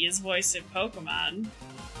nobody is voiced in Pokemon.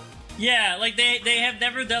 Yeah, like they have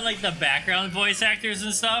never done like the background voice actors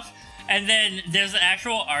and stuff. And then there's an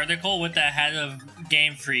actual article with the head of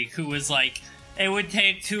Game Freak who was like, it would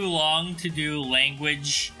take too long to do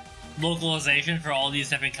language localization for all these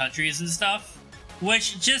different countries and stuff.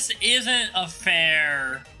 Which just isn't a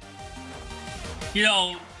fair, you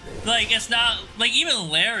know, like, it's not, like,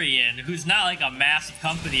 even Larian, who's not, like, a massive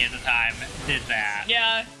company at the time, did that.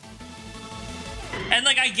 Yeah. And,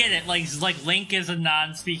 like, I get it, like Link is a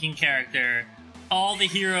non-speaking character, all the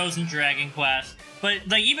heroes in Dragon Quest, but,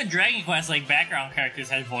 like, even Dragon Quest, like, background characters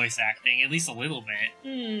had voice acting, at least a little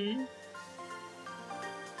bit.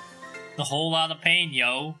 A whole lot of pain,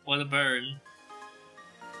 yo. What a burn.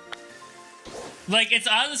 Like, it's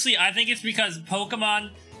honestly, I think it's because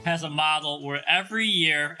Pokemon has a model where every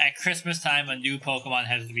year at Christmas time a new Pokemon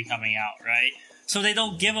has to be coming out, right? So they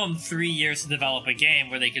don't give them 3 years to develop a game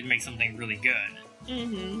where they could make something really good.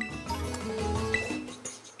 Okay,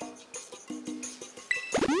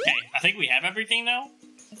 I think we have everything now?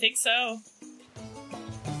 I think so.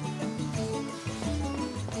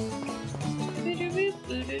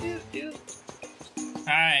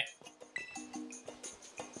 Alright.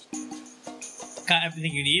 Got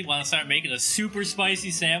everything you need. Want to start making a super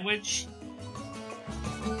spicy sandwich?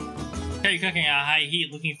 Okay, you're cooking at high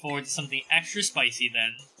heat. Looking forward to something extra spicy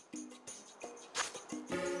then.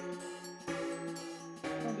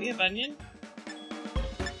 Oh, we have onion?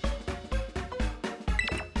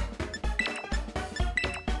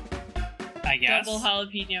 I guess. Double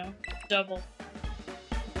jalapeno. Double.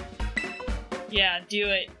 Yeah, do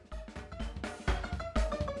it.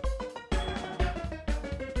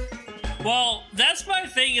 Well, that's my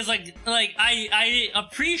thing, is like I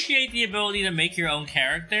appreciate the ability to make your own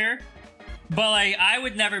character, but like I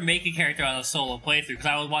would never make a character on a solo playthrough because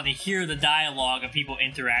I would want to hear the dialogue of people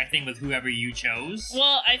interacting with whoever you chose.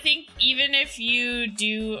 Well, I think even if you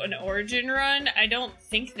do an origin run, I don't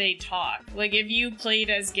think they talk. Like, if you played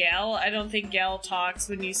as Gal, I don't think Gal talks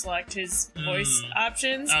when you select his voice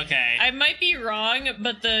options. Okay. I might be wrong,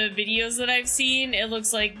 but the videos that I've seen, it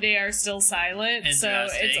looks like they are still silent, so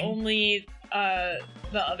it's only the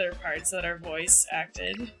other parts that are voice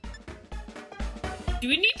acted. Do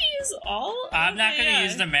we need to use all? I'm not going to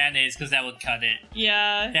use the mayonnaise because that would cut it.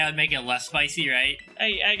 Yeah. That would make it less spicy, right?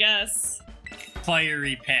 I guess.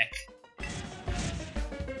 Fiery pick.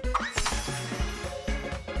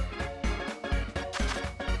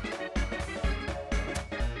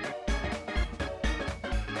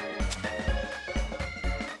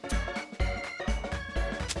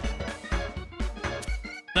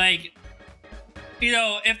 Like, you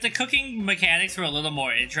know, if the cooking mechanics were a little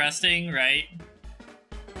more interesting, right?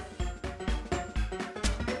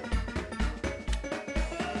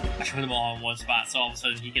 I should put them all in one spot so all of a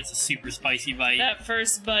sudden he gets a super spicy bite. That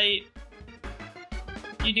first bite,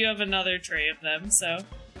 you do have another tray of them, so.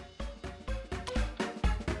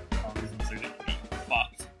 Oh, these ones are gonna be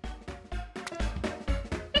fucked.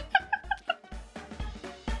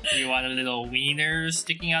 You want a little wiener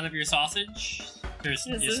sticking out of your sausage? This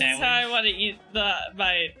is how I want to eat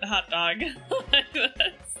my hot dog. Like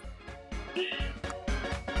this.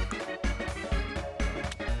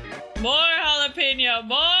 More jalapeno,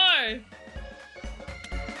 more!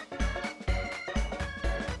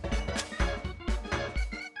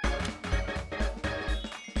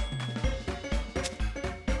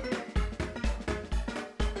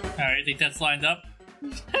 Alright, think that's lined up?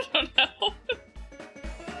 I don't know.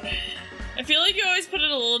 I feel like you always put it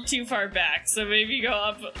a little too far back, so maybe go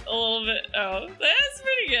up a little bit. Oh, that's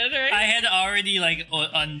pretty good, right? I had already, like,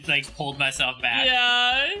 pulled myself back.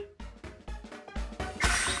 Yeah.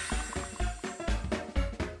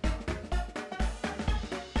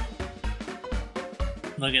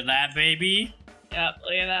 Look at that, baby. Yep,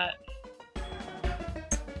 look at that.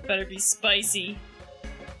 Better be spicy.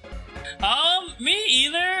 Me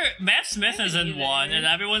either. Matt Smith is in one, and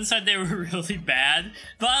everyone said they were really bad.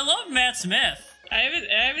 But I love Matt Smith. I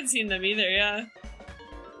haven't seen them either, yeah.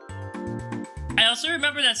 I also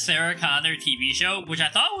remember that Sarah Connor TV show, which I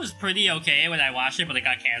thought was pretty okay when I watched it, but it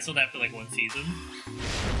got canceled after like one season.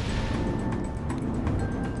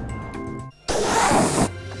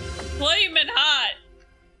 Flamin' hot!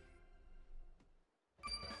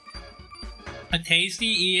 A tasty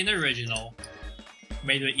Ian original.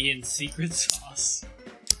 Made with Ian's secret sauce.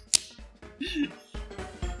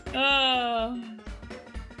 Oh.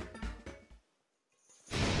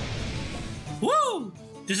 Woo!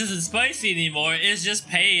 This isn't spicy anymore, it's just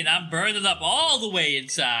pain. I'm burning up all the way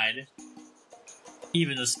inside.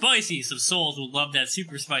 Even the spiciest of souls will love that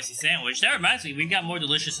super spicy sandwich. That reminds me, we got more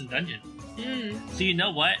delicious in Dungeon. So you know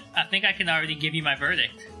what? I think I can already give you my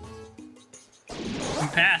verdict. You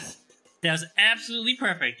passed. That was absolutely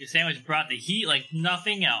perfect. Your sandwich brought the heat like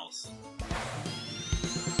nothing else.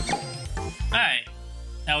 Alright.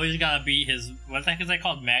 Now we just gotta beat his... What the heck is that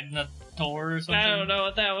called? Magnetor or something? I don't know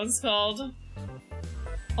what that one's called.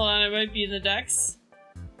 Hold on, it might be in the decks.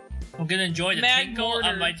 I'm gonna enjoy the tinkle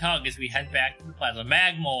on my tongue as we head back to the plaza.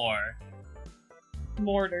 Magmore.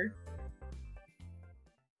 Mortar.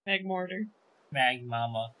 Magmortar.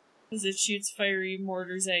 Magmama. Because it shoots fiery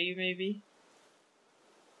mortars at you, maybe.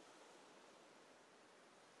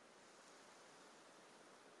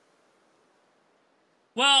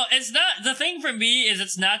 Well, it's not... The thing for me is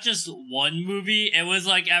it's not just one movie. It was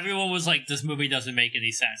like, everyone was like, this movie doesn't make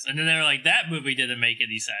any sense. And then they were like, that movie didn't make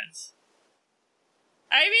any sense.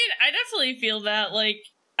 I mean, I definitely feel that, like,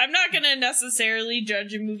 I'm not gonna necessarily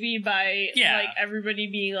judge a movie by, like,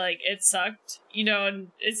 everybody being like, it sucked, you know, and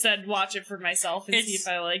instead watch it for myself and see if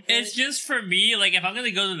I like it. It's just for me, like, if I'm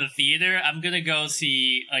gonna go to the theater, I'm gonna go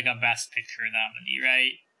see, like, a Best Picture nominee,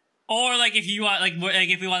 right? Or, like, if you want, like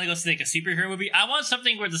if we want to go see, like, a superhero movie, I want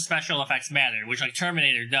something where the special effects matter, which, like,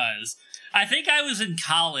 Terminator does. I think I was in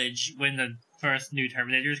college when the first new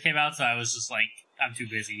Terminators came out, so I was just like, I'm too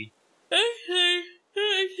busy.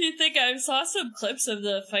 I think I saw some clips of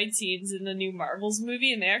the fight scenes in the new Marvels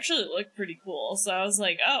movie, and they actually look pretty cool, so I was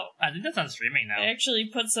like, oh. I think that's on streaming now. They actually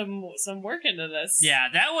put some work into this. Yeah,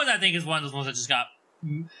 that one I think is one of those ones that just got...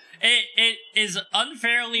 It is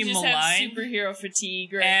unfairly maligned. Have superhero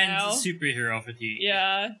fatigue now. And superhero fatigue.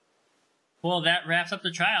 Yeah. Well, that wraps up the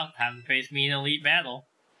trial. Time to face me in elite battle.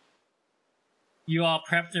 You all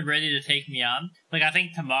prepped and ready to take me on? Like, I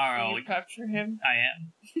think tomorrow... Are you prepped for him? I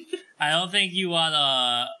am. I don't think you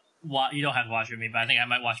wanna... You don't have to watch it with me, but I think I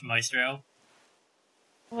might watch Maestro.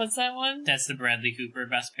 What's that one? That's the Bradley Cooper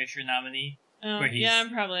Best Picture nominee. Oh, yeah, I'm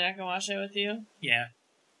probably not gonna watch it with you. Yeah.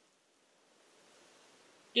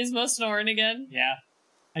 Gizmo snoring again? Yeah.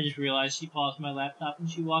 I just realized she paused my laptop and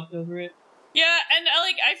she walked over it. Yeah, and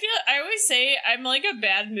I always say I'm like a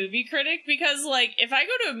bad movie critic because like if I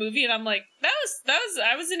go to a movie and I'm like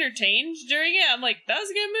I was entertained during it, I'm like that was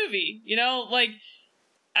a good movie, you know, like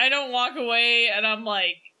I don't walk away and I'm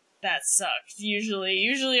like that sucked.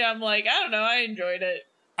 Usually I'm like I don't know, I enjoyed it.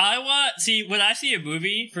 When I see a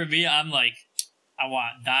movie, for me I'm like I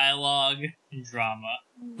want dialogue and drama,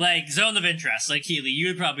 like Zone of Interest. Like Keely, you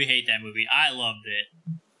would probably hate that movie. I loved it.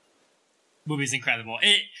 Movie's incredible.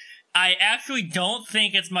 I actually don't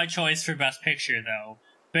think it's my choice for Best Picture, though.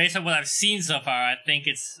 Based on what I've seen so far, I think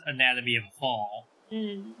it's Anatomy of a Fall.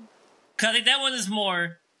 Because I think that one is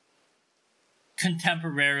more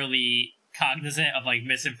contemporarily cognizant of, like,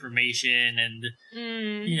 misinformation and,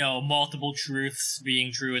 you know, multiple truths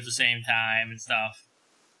being true at the same time and stuff.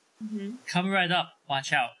 Coming right up.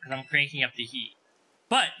 Watch out, because I'm cranking up the heat.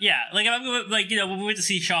 But, yeah, like, you know, when we went to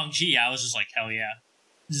see Shang-Chi, I was just like, hell yeah.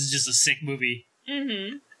 This is just a sick movie.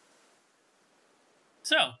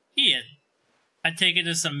 So, Ian, I take it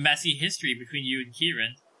there's some messy history between you and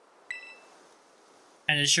Kieran.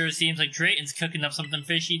 And it sure seems like Drayton's cooking up something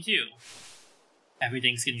fishy, too.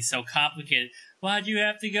 Everything's getting so complicated. Why'd you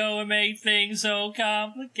have to go and make things so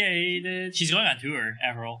complicated? She's going on tour,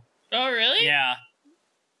 Avril. Oh, really? Yeah.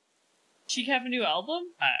 She have a new album?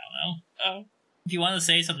 I don't know. Oh. If you want to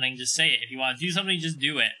say something, just say it. If you want to do something, just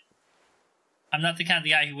do it. I'm not the kind of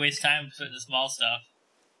guy who wastes time putting the small stuff.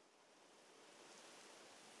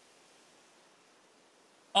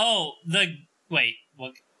 Oh, wait,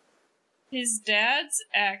 what? His dad's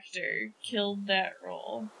actor killed that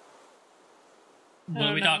role. What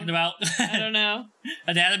are we talking about? I don't know.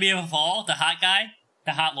 Anatomy of a Fall? The hot guy?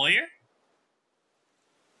 The hot lawyer?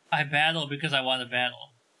 I battle because I want to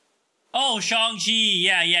battle. Oh, Shang-Chi!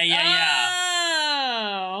 Yeah.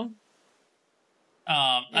 Oh!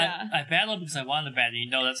 Yeah. I battle because I want to battle. You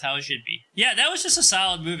know, that's how it should be. Yeah, that was just a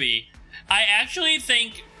solid movie. I actually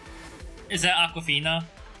think... Is that Awkwafina?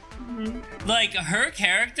 Mm-hmm. Like, her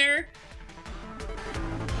character...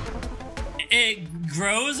 It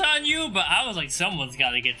grows on you, but I was like, someone's got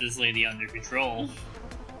to get this lady under control.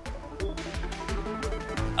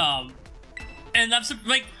 And I'm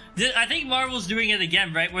like, I think Marvel's doing it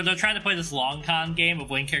again, right? Where they're trying to play this long con game of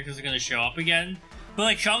when characters are going to show up again. But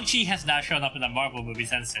like, Shang-Chi has not shown up in a Marvel movie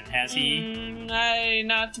since then, has he?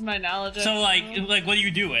 Not to my knowledge. So like, what are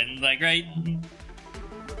you doing? Like, right?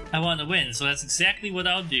 I want to win, so that's exactly what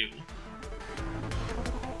I'll do.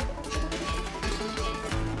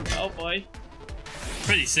 Oh boy.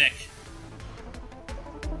 Pretty sick.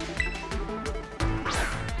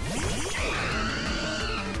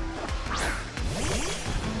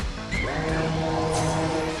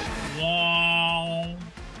 Wow.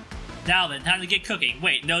 Now then, time to get cooking.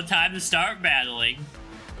 Wait, no time to start battling.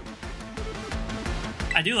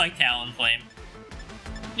 I do like Talonflame.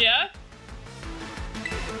 Yeah?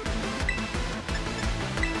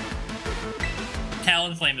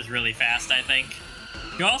 Talonflame is really fast, I think.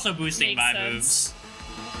 You're also boosting my moves.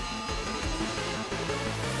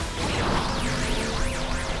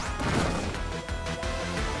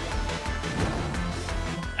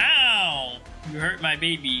 Ow! You hurt my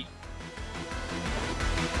baby.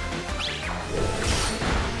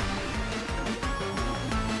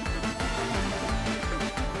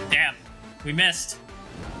 Damn, we missed.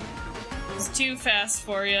 It's too fast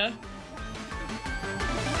for you.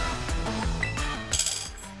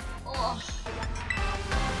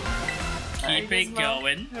 Keep it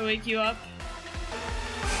going. I wake you up.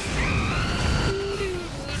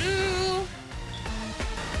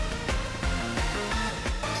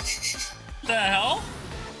 The hell?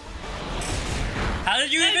 How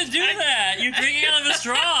did you even do that? You're drinking out of a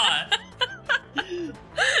straw.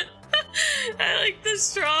 I like the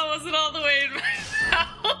straw wasn't all the way in my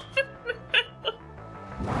mouth.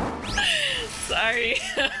 Sorry.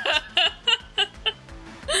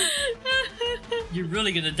 You're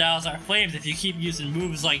really gonna douse our flames if you keep using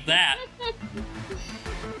moves like that.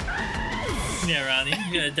 Yeah, Ronnie,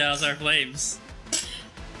 you're gonna douse our flames.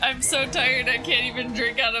 I'm so tired I can't even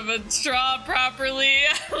drink out of a straw properly.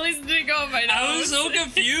 At least it didn't go in my nose. I was so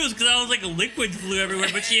confused because I was like, a liquid flew everywhere,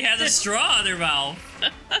 but she has a straw in her mouth.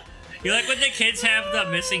 You're like when the kids have the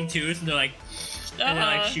missing tooth and they're like, and it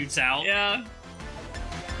like shoots out. Yeah.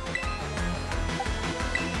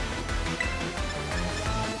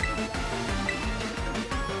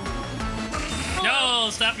 No,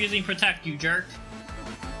 stop using Protect, you jerk.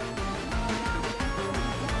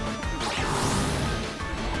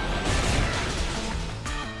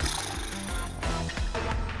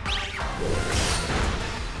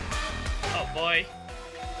 Oh boy.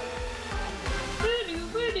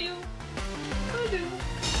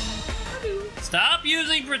 Stop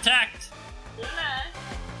using Protect!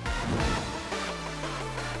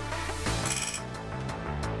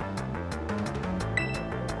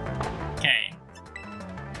 Okay.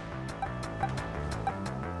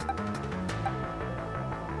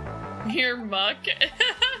 You're muck.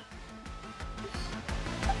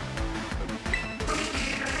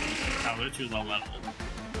 Oh, we're too low level.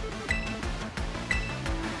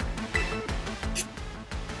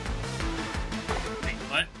 Wait,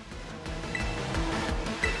 what?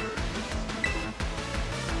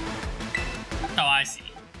 Oh, I see.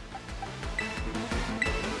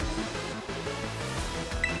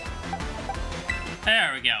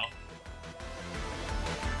 There we go.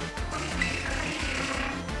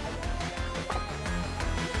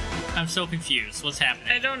 I'm so confused. What's happening?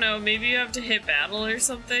 I don't know. Maybe you have to hit battle or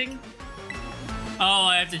something. Oh,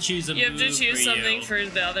 I have to choose a move. You have to choose for something you. for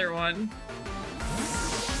the other one.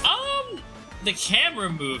 The camera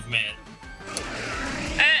movement.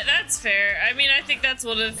 That's fair. I mean, I think that's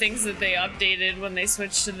one of the things that they updated when they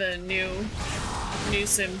switched to the new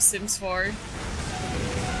Sims 4.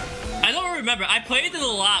 I don't remember. I played it a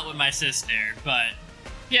lot with my sister, but...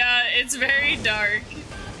 Yeah, it's very dark.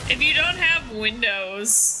 If you don't have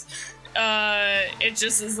windows, it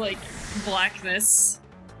just is like blackness.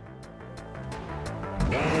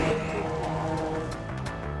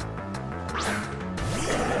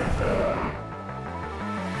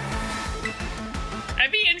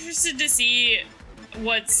 I'd be interested to see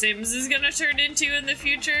what Sims is gonna turn into in the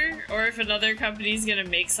future, or if another company's gonna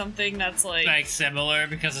make something that's like similar,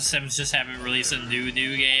 because the Sims just haven't released a new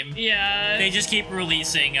game. Yeah. They just keep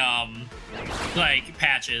releasing like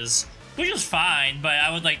patches, which is fine, but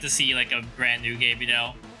I would like to see like a brand new game, you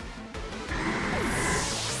know.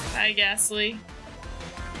 Hi, Ghastly.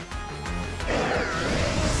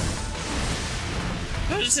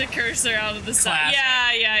 Push the cursor out of the side.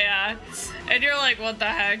 Yeah. And you're like, what the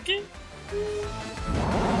heck?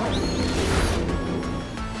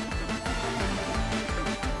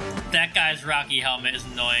 That guy's Rocky helmet is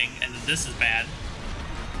annoying, and this is bad.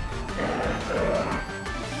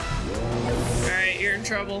 Alright, you're in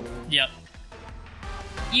trouble. Yep.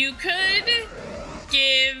 You could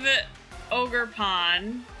give Ogre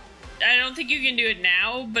Pawn. I don't think you can do it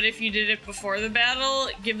now, but if you did it before the battle,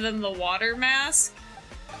 give them the water mask.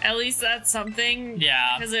 At least that's something.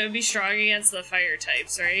 Yeah. Because it would be strong against the fire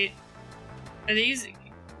types, right? Are these...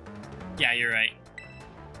 Yeah, you're right.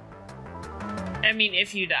 I mean,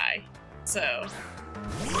 if you die. So...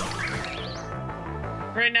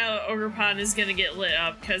 Right now, Ogre Pawn is gonna get lit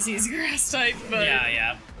up because he's grass type, but...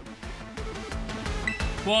 Yeah.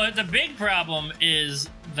 Well, the big problem is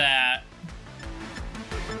that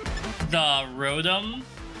the Rotom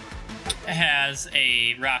has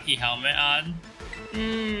a Rocky helmet on.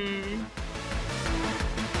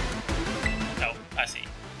 Oh, I see.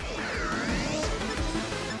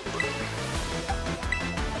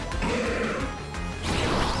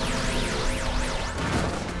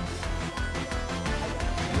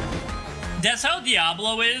 That's how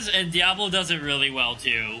Diablo is, and Diablo does it really well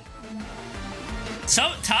too.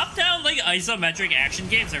 So top-down like isometric action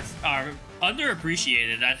games are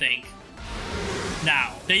underappreciated, I think.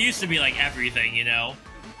 Now, they used to be like everything, you know.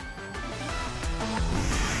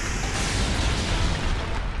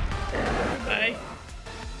 Bye.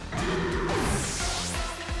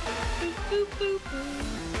 Boop, boop, boop.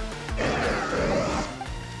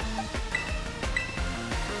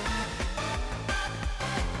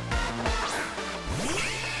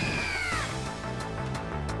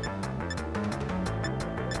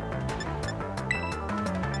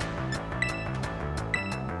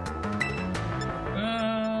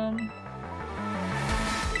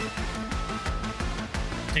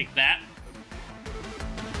 Take that.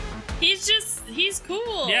 He's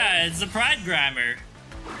cool. Yeah, it's a pride grimer.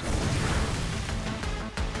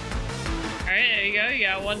 Alright, there you go. You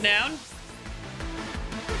got one down.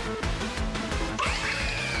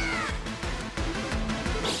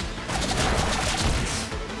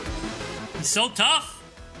 He's so tough.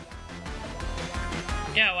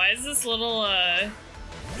 Yeah, why is this little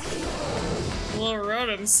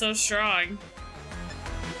Rotom so strong?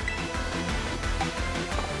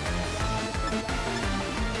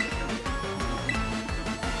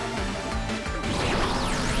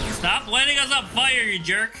 Stop lighting us on fire, you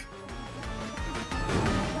jerk.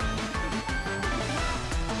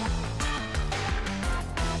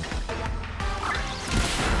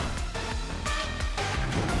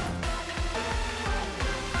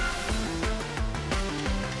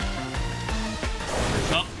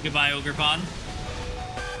 Oh, goodbye, Ogre Pawn.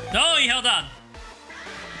 No, he held on.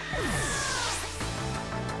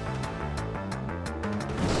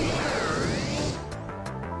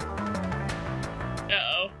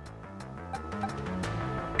 Uh-oh.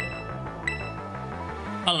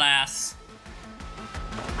 Alas.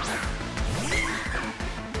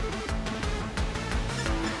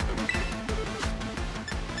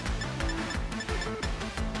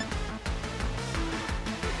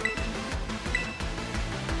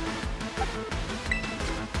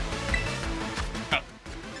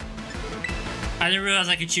 I didn't realize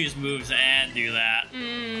I could choose moves and do that.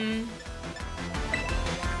 A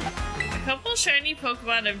couple shiny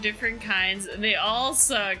Pokemon of different kinds, and they all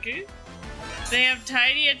suck. They have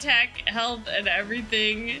tiny attack, health, and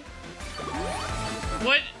everything.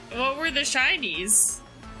 What were the shinies?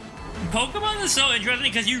 Pokemon is so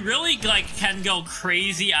interesting because you really like can go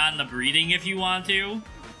crazy on the breeding if you want to.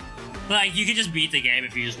 Like, you can just beat the game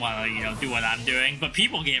if you just want to, you know, do what I'm doing. But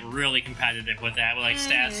people get really competitive with that, with like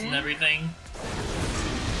stats and everything.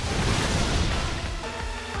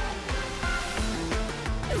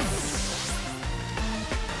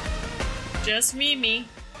 Just me.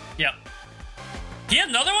 Yep. He had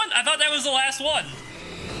another one? I thought that was the last one.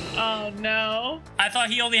 Oh no. I thought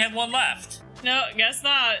he only had one left. No, guess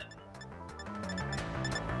not.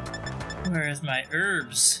 Where is my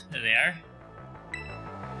herbs? There they are.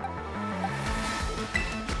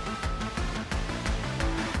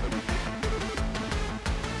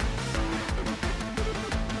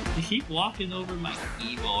 You keep walking over my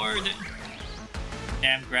keyboard.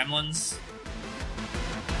 Damn gremlins.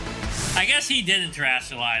 I guess he didn't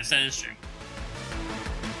terrestrialize, that is true.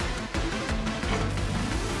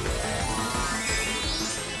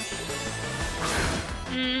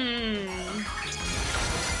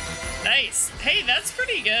 Nice. Hey, that's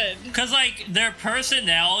pretty good. Cause like their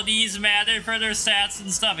personalities matter for their stats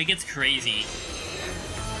and stuff. It gets crazy.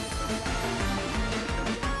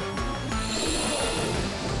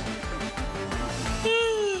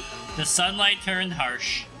 The sunlight turned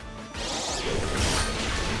harsh.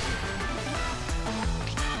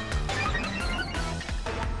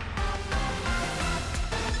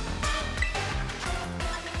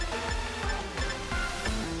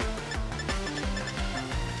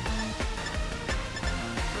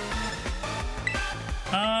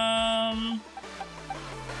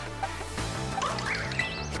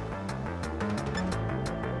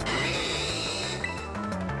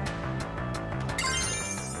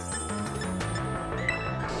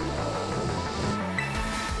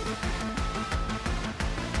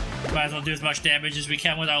 Might as well do as much damage as we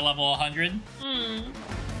can with our level 100.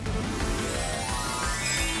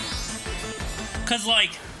 Cause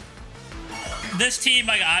like, this team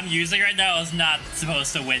like I'm using right now is not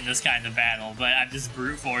supposed to win this kind of battle, but I'm just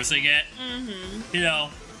brute forcing it. You know,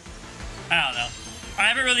 I don't know. I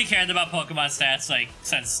haven't really cared about Pokemon stats like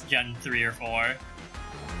since Gen 3 or 4.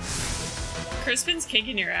 Crispin's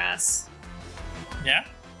kicking your ass. Yeah?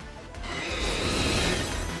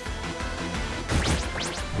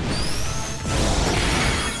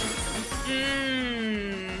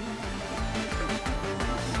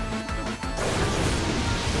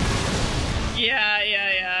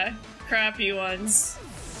 Yeah. Crappy ones.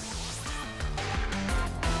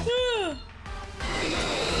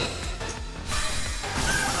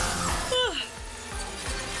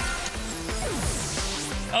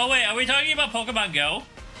 Oh wait, are we talking about Pokemon Go?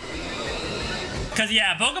 Cause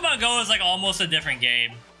yeah, Pokemon Go is like almost a different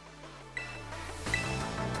game.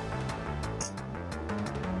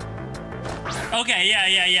 Okay,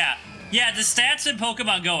 yeah. Yeah, the stats in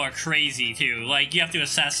Pokemon Go are crazy too. Like, you have to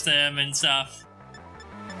assess them and stuff.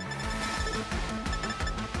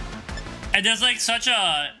 And there's like such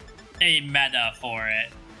a meta for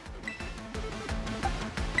it.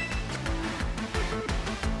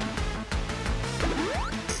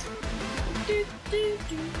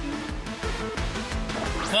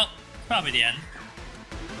 Well, probably the end.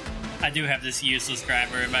 I do have this useless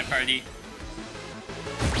grabber in my party.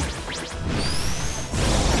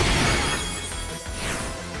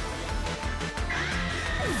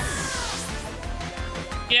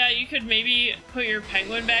 Yeah, you could maybe put your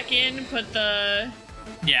penguin back in, put the...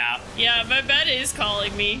 Yeah. Yeah, my bed is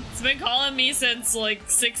calling me. It's been calling me since like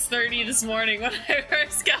 6:30 this morning when I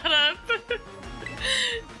first got up.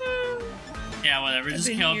 Yeah, whatever. Just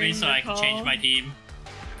kill me so I can change my team.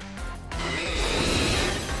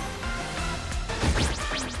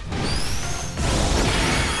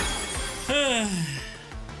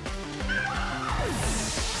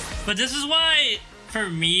 But this is why, for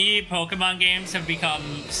me, Pokemon games have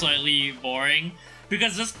become slightly boring.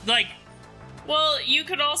 Because this, like... Well, you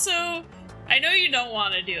could also... I know you don't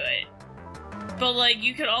want to do it. But, like,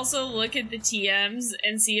 you could also look at the TMs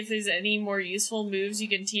and see if there's any more useful moves you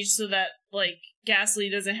can teach so that, like, Ghastly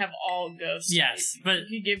doesn't have all ghosts. Yes, but...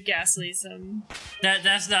 You could give Ghastly some...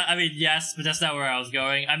 That's not... I mean, yes, but that's not where I was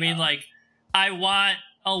going. I mean, like, I want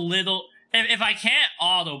a little... If I can't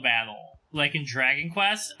auto-battle, like in Dragon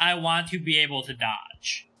Quest, I want to be able to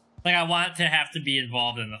dodge. Like, I want to have to be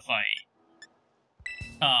involved in the fight.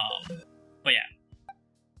 But yeah.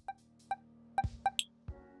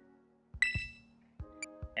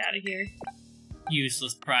 Out of here.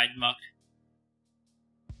 Useless pride muck.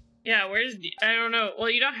 Yeah, where's... I don't know. Well,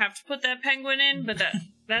 you don't have to put that penguin in, but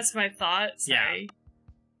that's my thought. Sorry. Yeah.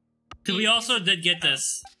 Because we also did get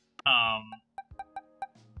this,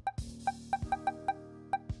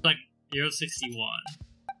 like, 061.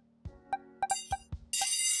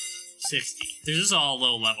 60. This is all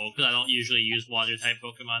low level, because I don't usually use water-type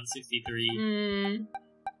Pokemon. 63.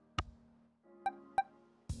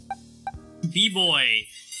 B-Boy!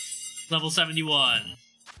 Level 71.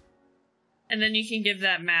 And then you can give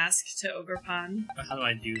that mask to Ogerpon. How do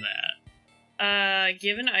I do that?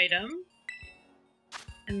 Give an item.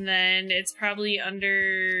 And then it's probably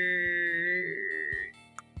under...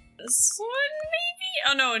 this one, maybe?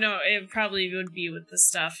 Oh, no, it probably would be with the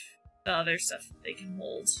other stuff they can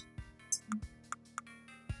hold.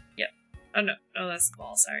 Yep. Oh, no. Oh, that's the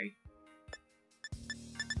ball, sorry.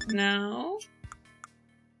 No.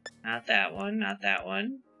 Not that one, not that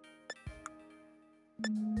one.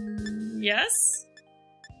 Yes?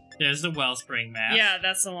 There's the wellspring map. Yeah,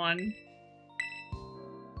 that's the one.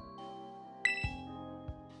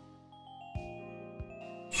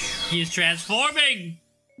 He's transforming!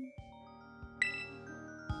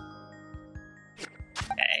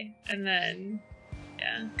 Okay, and then...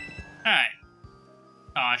 yeah. Alright.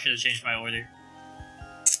 Oh, I should have changed my order.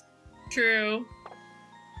 True.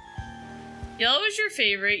 Yellow is your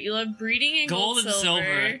favorite. You love breeding and gold and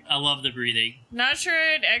silver. I love the breeding. Not sure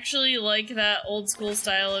I'd actually like that old school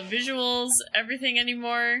style of visuals, everything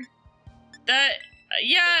anymore. That,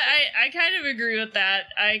 yeah, I kind of agree with that.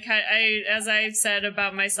 As I said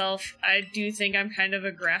about myself, I do think I'm kind of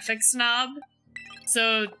a graphic snob.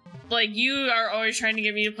 So, like, you are always trying to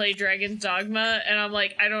get me to play Dragon's Dogma, and I'm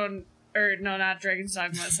like, I don't... Or, no, not Dragon's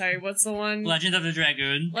Dogma, sorry, what's the one? Legend of the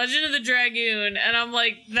Dragoon. Legend of the Dragoon, and I'm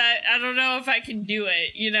like, I don't know if I can do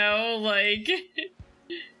it, you know? Like...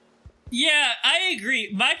 Yeah, I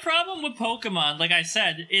agree. My problem with Pokemon, like I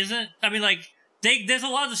said, isn't... I mean, like, there's a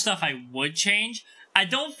lot of stuff I would change. I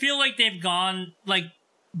don't feel like they've gone, like,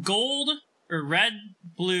 gold, or red,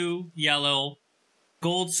 blue, yellow,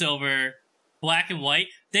 gold, silver, black and white.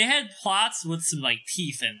 They had plots with some, like,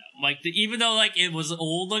 teeth in them. Like, even though, like, it was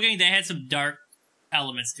old looking, they had some dark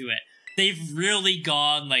elements to it. They've really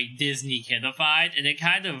gone, like, Disney kidified, and it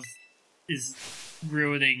kind of is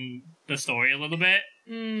ruining the story a little bit.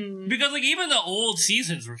 Mm. Because, like, even the old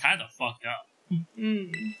seasons were kind of fucked up.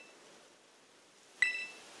 Mm.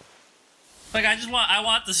 Like, I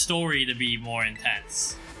want the story to be more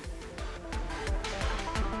intense.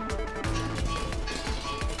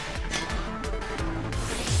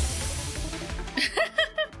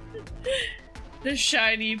 The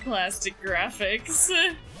shiny plastic graphics.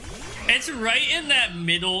 It's right in that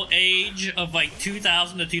middle age of, like,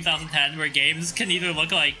 2000 to 2010 where games can either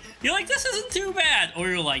look like, you're like, this isn't too bad, or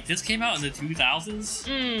you're like, this came out in the 2000s?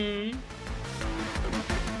 Mm.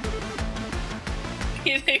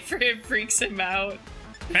 It freaks him out.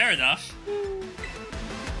 Fair enough.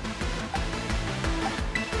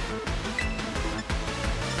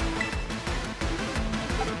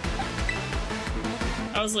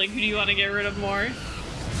 I was like, who do you want to get rid of more?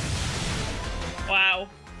 Wow.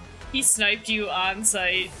 He sniped you on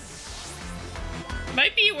sight.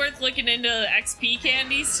 Might be worth looking into XP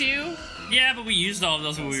candies too. Yeah, but we used all of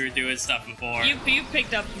those when we were doing stuff before. You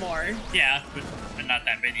picked up more. Yeah, but not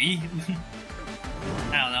that many.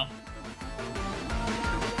 I don't know.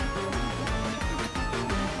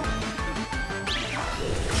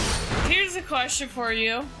 Here's a question for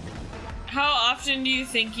you. How often do you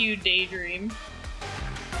think you daydream?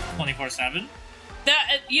 24/7?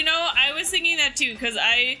 That, you know, I was thinking that too, because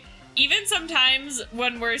even sometimes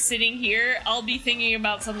when we're sitting here, I'll be thinking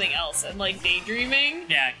about something else and, like, daydreaming.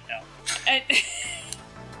 Yeah, I can tell. And,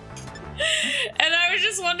 and I was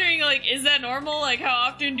just wondering, like, is that normal? Like, how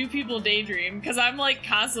often do people daydream? Because I'm, like,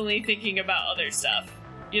 constantly thinking about other stuff,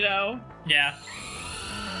 you know? Yeah.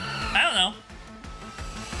 I don't know.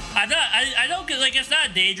 I don't, like, it's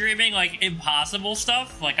not daydreaming, like, impossible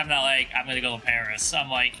stuff. Like, I'm not like, I'm gonna go to Paris. I'm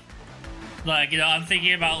like, you know, I'm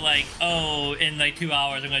thinking about, like, oh, in, like, 2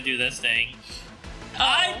 hours I'm gonna do this thing.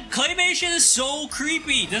 Oh. Claymation is so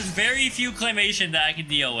creepy! There's very few claymation that I can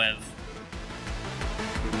deal with.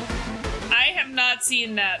 I have not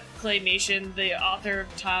seen that claymation, the author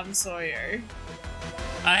of Tom Sawyer.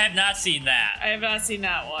 I have not seen that. I have not seen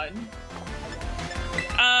that one.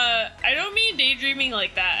 I don't mean daydreaming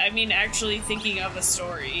like that. I mean actually thinking of a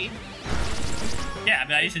story. Yeah, I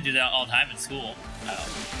mean, I used to do that all the time in school. Oh.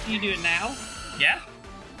 You do it now? Yeah?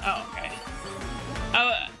 Oh, okay.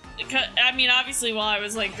 I mean, obviously while I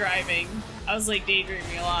was, like, driving, I was, like,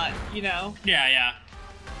 daydreaming a lot, you know? Yeah, yeah.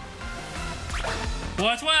 Well,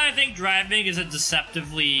 that's why I think driving is a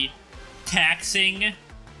deceptively taxing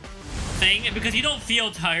thing, because you don't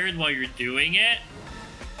feel tired while you're doing it,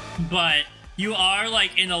 but you are,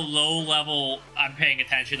 like, in a low level, I'm paying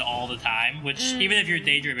attention all the time, which, even if you're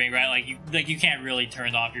daydreaming, right, you can't really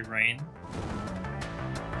turn off your brain.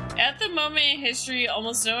 At the moment in history,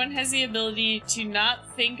 almost no one has the ability to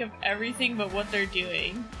not think of everything but what they're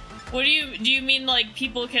doing. What do you mean, like,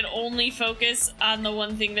 people can only focus on the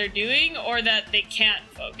one thing they're doing, or that they can't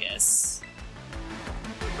focus?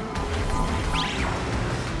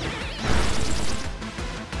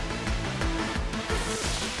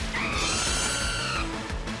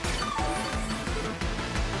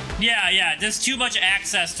 Yeah, there's too much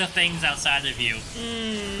access to things outside of you.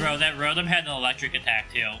 Bro, that Rotom had an electric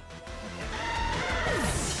attack too.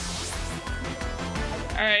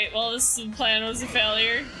 Alright, well, this plan was a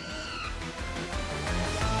failure.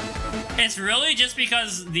 It's really just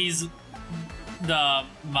because the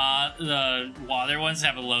water ones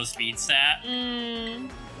have a low speed stat.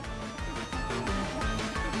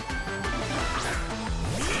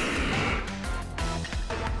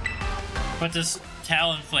 But this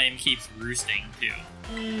Talonflame keeps roosting too.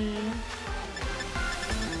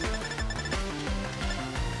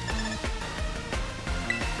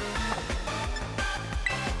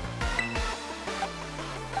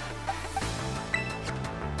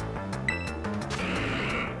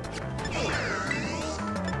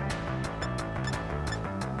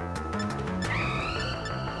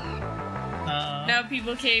 Now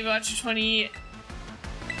people can't watch a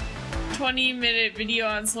 20-minute video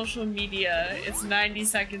on social media. It's 90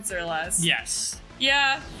 seconds or less. Yes.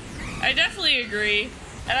 Yeah, I definitely agree.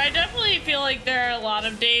 And I definitely feel like there are a lot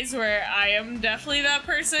of days where I am definitely that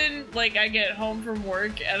person. Like, I get home from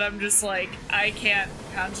work and I'm just like, I can't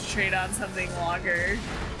concentrate on something longer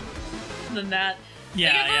than that.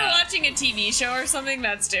 Yeah, like, if we're watching a TV show or something,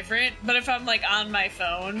 that's different. But if I'm, like, on my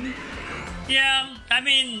phone... Yeah, I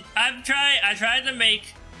mean, I tried to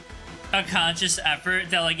make a conscious effort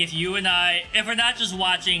that, like, if we're not just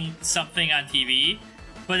watching something on TV,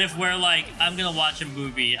 but if we're like, I'm gonna watch a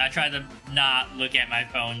movie, I try to not look at my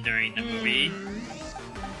phone during the movie.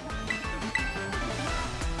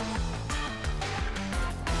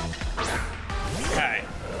 Alright.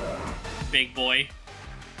 Big boy.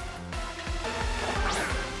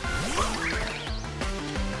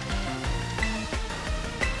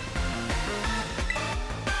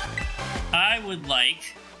 I would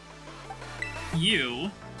like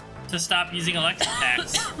you to stop using electric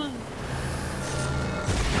attacks.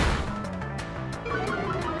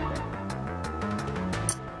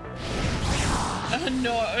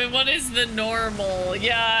 What is the normal?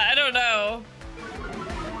 Yeah, I don't know.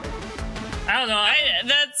 I don't know.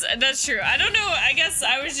 That's true. I don't know. I guess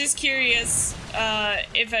I was just curious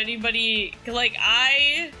if anybody, like,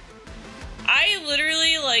 I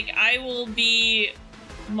literally, like, I will be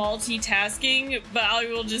multitasking, but I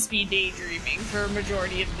will just be daydreaming for a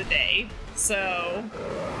majority of the day. So,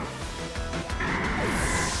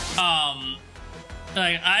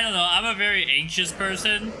 like, I don't know, I'm a very anxious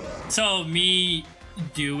person, so me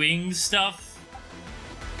doing stuff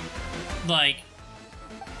like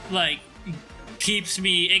keeps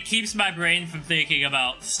my brain from thinking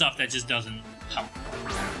about stuff that just doesn't help.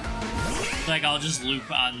 Like, I'll just loop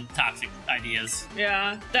on toxic ideas.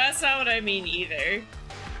 Yeah, that's not what I mean either.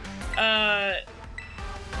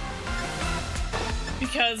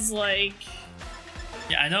 Because, like...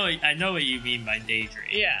 Yeah, I know what you mean by daydream.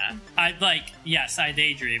 Yeah. Yes, I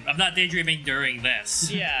daydream. I'm not daydreaming during this.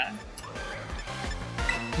 Yeah.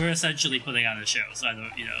 We're essentially putting on a show, so I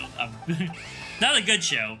don't, I'm not a good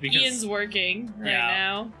show, because... Ian's working right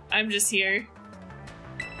now. I'm just here.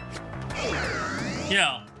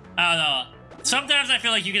 I don't know. Sometimes I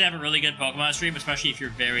feel like you can have a really good Pokemon stream, especially if you're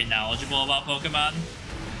very knowledgeable about Pokemon.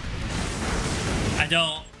 I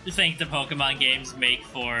don't think the Pokemon games make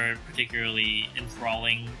for particularly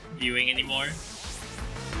enthralling viewing anymore.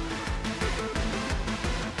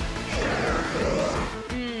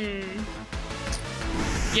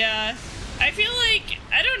 Yeah. I feel like,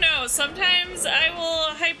 I don't know, sometimes I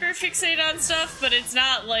will hyperfixate on stuff, but it's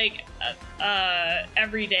not like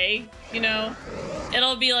every day,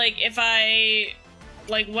 It'll be like if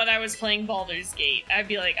when I was playing Baldur's Gate, I'd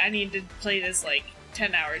be like, I need to play this like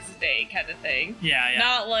 10 hours a day kind of thing. Yeah.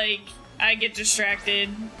 Not like I get distracted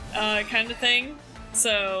kind of thing.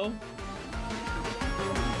 So...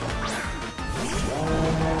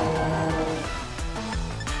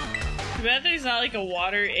 I bet there's not like a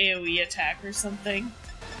water AoE attack or something.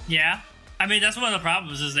 Yeah. I mean, that's one of the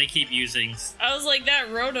problems is they keep using... I was like, that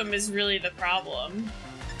Rotom is really the problem.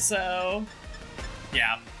 So...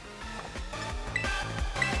 Yeah.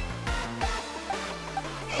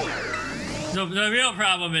 The real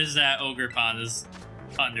problem is that Ogerpon is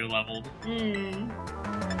underleveled.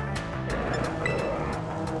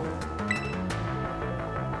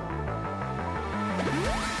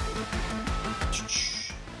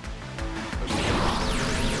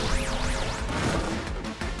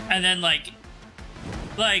 And then, I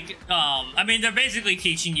mean, they're basically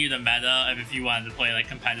teaching you the meta of if you wanted to play, like,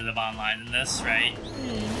 competitive online in this, right?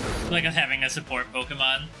 Like, of having a support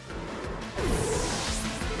Pokemon.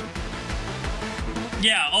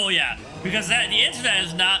 Yeah, oh yeah. Because the internet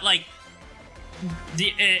is not, like...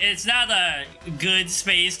 it's not a good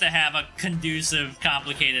space to have a conducive,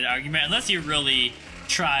 complicated argument unless you're really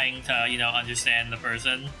trying to, you know, understand the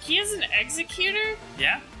person. He is an executor?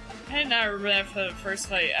 Yeah. I did not remember that for the first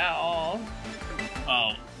fight at all.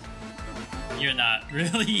 Oh. You're not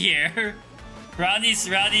really here. Rodney's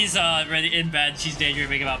already in bed. She's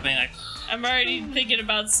daydreaming about being like... I'm already thinking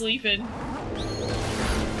about sleeping.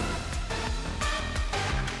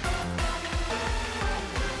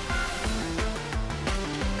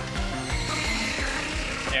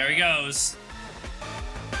 There he goes.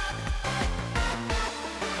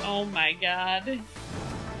 Oh my god.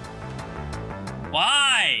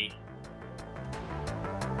 Why?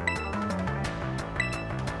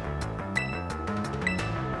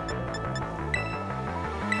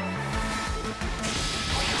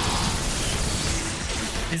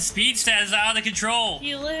 His speed stat is out of control.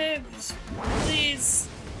 He lived. Please.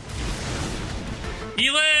 He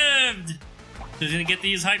lived! He's gonna get to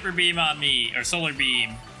use Hyper Beam on me, or Solar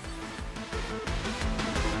Beam.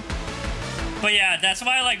 But yeah, that's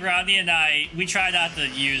why, like, Rodney and we try not to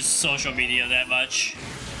use social media that much.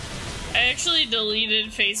 I actually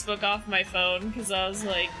deleted Facebook off my phone because I was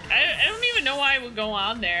like, I don't even know why I would go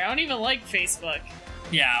on there. I don't even like Facebook.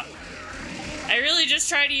 Yeah. I really just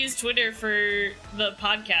try to use Twitter for the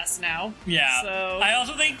podcast now. Yeah. So I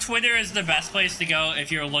also think Twitter is the best place to go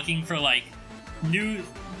if you're looking for, like, new...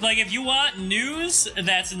 Like, if you want news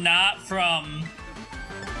that's not from,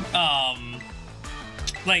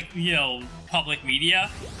 like, you know, public media,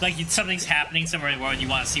 like, something's happening somewhere in the world and you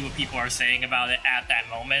want to see what people are saying about it at that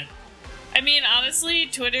moment. I mean, honestly,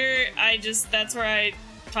 Twitter, that's where I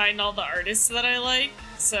find all the artists that I like,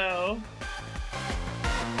 so...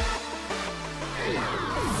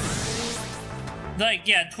 Like,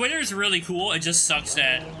 yeah, Twitter's really cool, it just sucks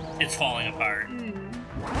that it's falling apart.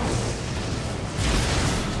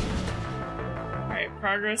 Alright,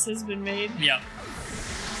 progress has been made. Yep.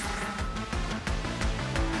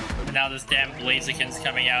 And now this damn Blaziken's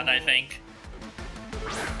coming out, I think.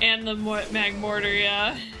 And the Mag Mortar,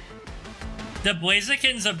 yeah. The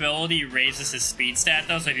Blaziken's ability raises his speed stat,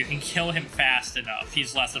 though, so if you can kill him fast enough,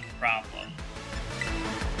 he's less of a problem.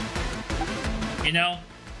 You know?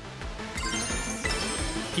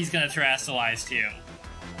 He's gonna Terrasilize too.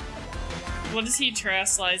 What does he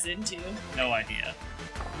Terrasilize into? No idea.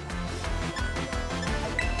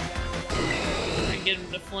 I get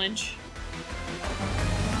him to flinch.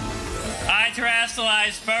 I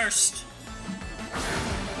Terrasilize first!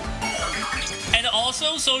 And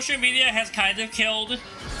also, social media has kind of killed,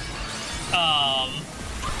 well,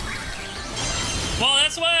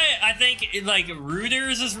 that's why I think, like,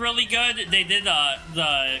 Reuters is really good. They did,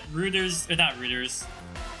 the Reuters, not Reuters.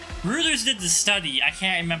 Reuters did the study. I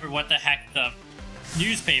can't remember what the heck the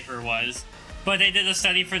newspaper was, but they did a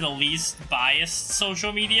study for the least biased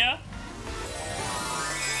social media.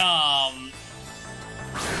 I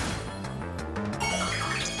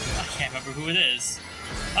can't remember who it is.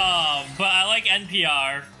 But I like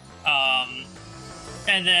NPR,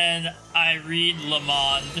 and then I read Le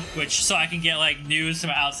Monde, which, so I can get, like, news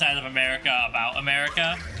from outside of America about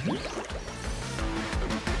America.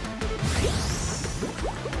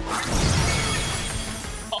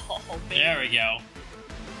 Oh, man. There we go.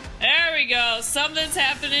 There we go. Something's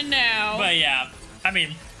happening now. But yeah, I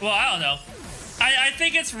mean, well, I don't know. I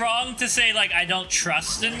think it's wrong to say, like, I don't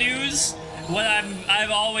trust the news. When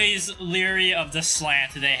I'm always leery of the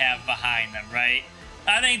slant they have behind them, right?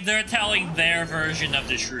 I think they're telling their version of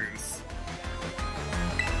the truth.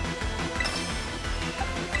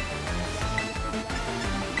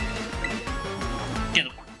 Get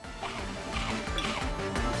him.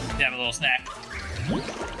 Have a little snack.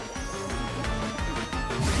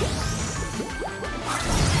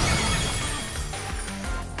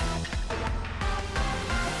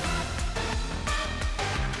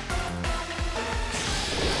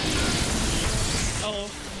 Oh.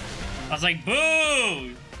 I was like,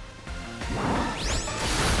 boo!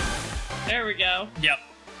 There we go. Yep.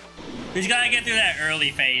 We just gotta get through that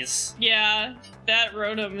early phase. Yeah, that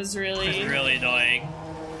Rotom is really... It's really annoying.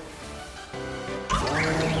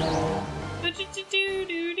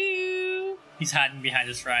 He's hiding behind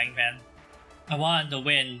his frying pan. I wanted to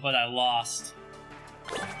win, but I lost.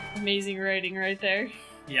 Amazing writing right there.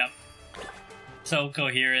 Yep. So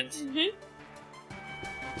coherent. Mm-hmm.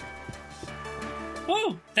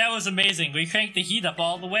 Woo! That was amazing. We cranked the heat up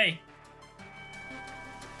all the way.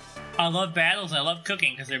 I love battles and I love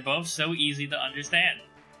cooking because they're both so easy to understand.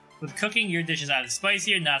 With cooking, your dish is either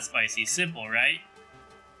spicy or not spicy. Simple, right?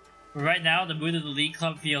 But right now, the mood of the League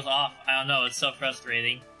Club feels off. I don't know, it's so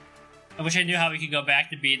frustrating. I wish I knew how we could go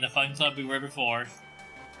back to being the fun club we were before.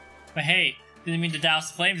 But hey, Didn't mean to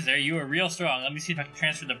douse the flames there. You were real strong. Let me see if I can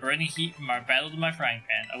transfer the burning heat from our battle to my frying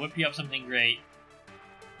pan. I'll whip you up something great.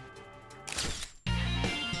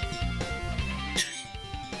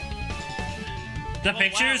 The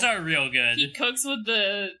pictures are real good. He cooks with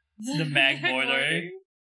the mag boiler.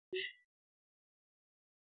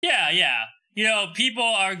 Yeah. You know, people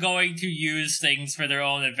are going to use things for their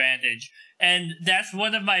own advantage. And that's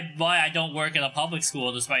one of why I don't work in a public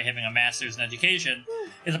school despite having a master's in education.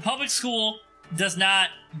 Is a public school does not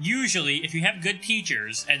usually, if you have good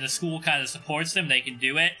teachers and the school kind of supports them, they can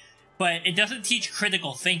do it. But it doesn't teach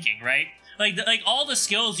critical thinking, right? Like all the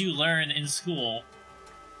skills you learn in school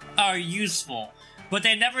are useful. But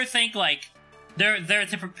they never think, like, they're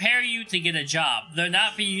to prepare you to get a job. They're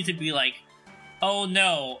not for you to be like, oh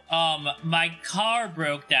no, my car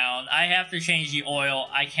broke down. I have to change the oil.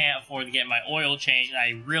 I can't afford to get my oil changed, and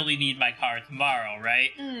I really need my car tomorrow,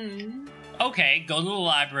 right? Okay, go to the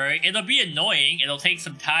library. It'll be annoying. It'll take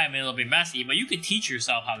some time, and it'll be messy, but you can teach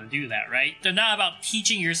yourself how to do that, right? They're not about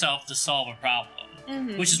teaching yourself to solve a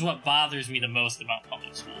problem, which is what bothers me the most about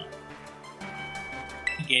public school.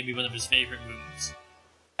 He gave me one of his favorite moves.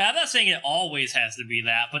 And I'm not saying it always has to be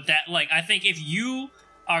that, but that, like, I think if you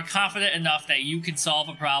are confident enough that you can solve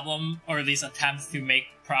a problem, or at least attempt to make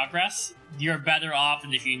progress, you're better off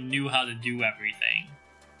than if you knew how to do everything.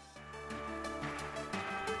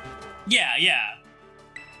 Yeah.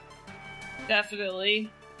 Definitely.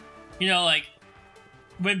 You know, like,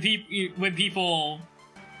 when people...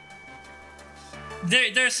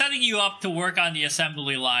 They're setting you up to work on the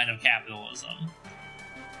assembly line of capitalism.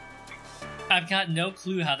 I've got no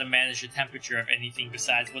clue how to manage the temperature of anything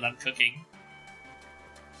besides what I'm cooking.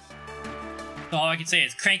 All I can say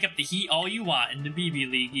is crank up the heat all you want in the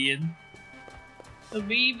BB League, Ian. The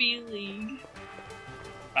BB League.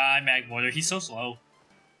 Bye, Magboiler. He's so slow.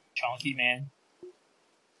 Chonky, man.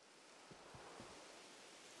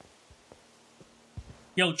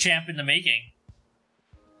 Yo, champ in the making.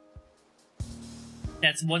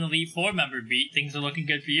 That's one Elite 4 member beat. Things are looking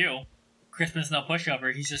good for you. Crispin's no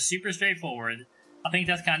pushover. He's just super straightforward. I think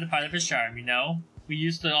that's kind of part of his charm, you know? We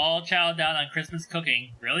used to all chow down on Crispin's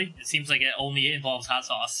cooking. Really? It seems like it only involves hot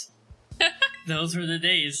sauce. Those were the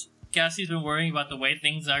days. Cassie's been worrying about the way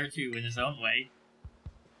things are too, in his own way.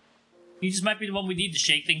 He just might be the one we need to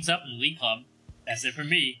shake things up in the Elite Club. That's it for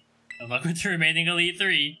me. Good luck with the remaining Elite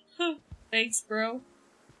 3. Thanks, bro.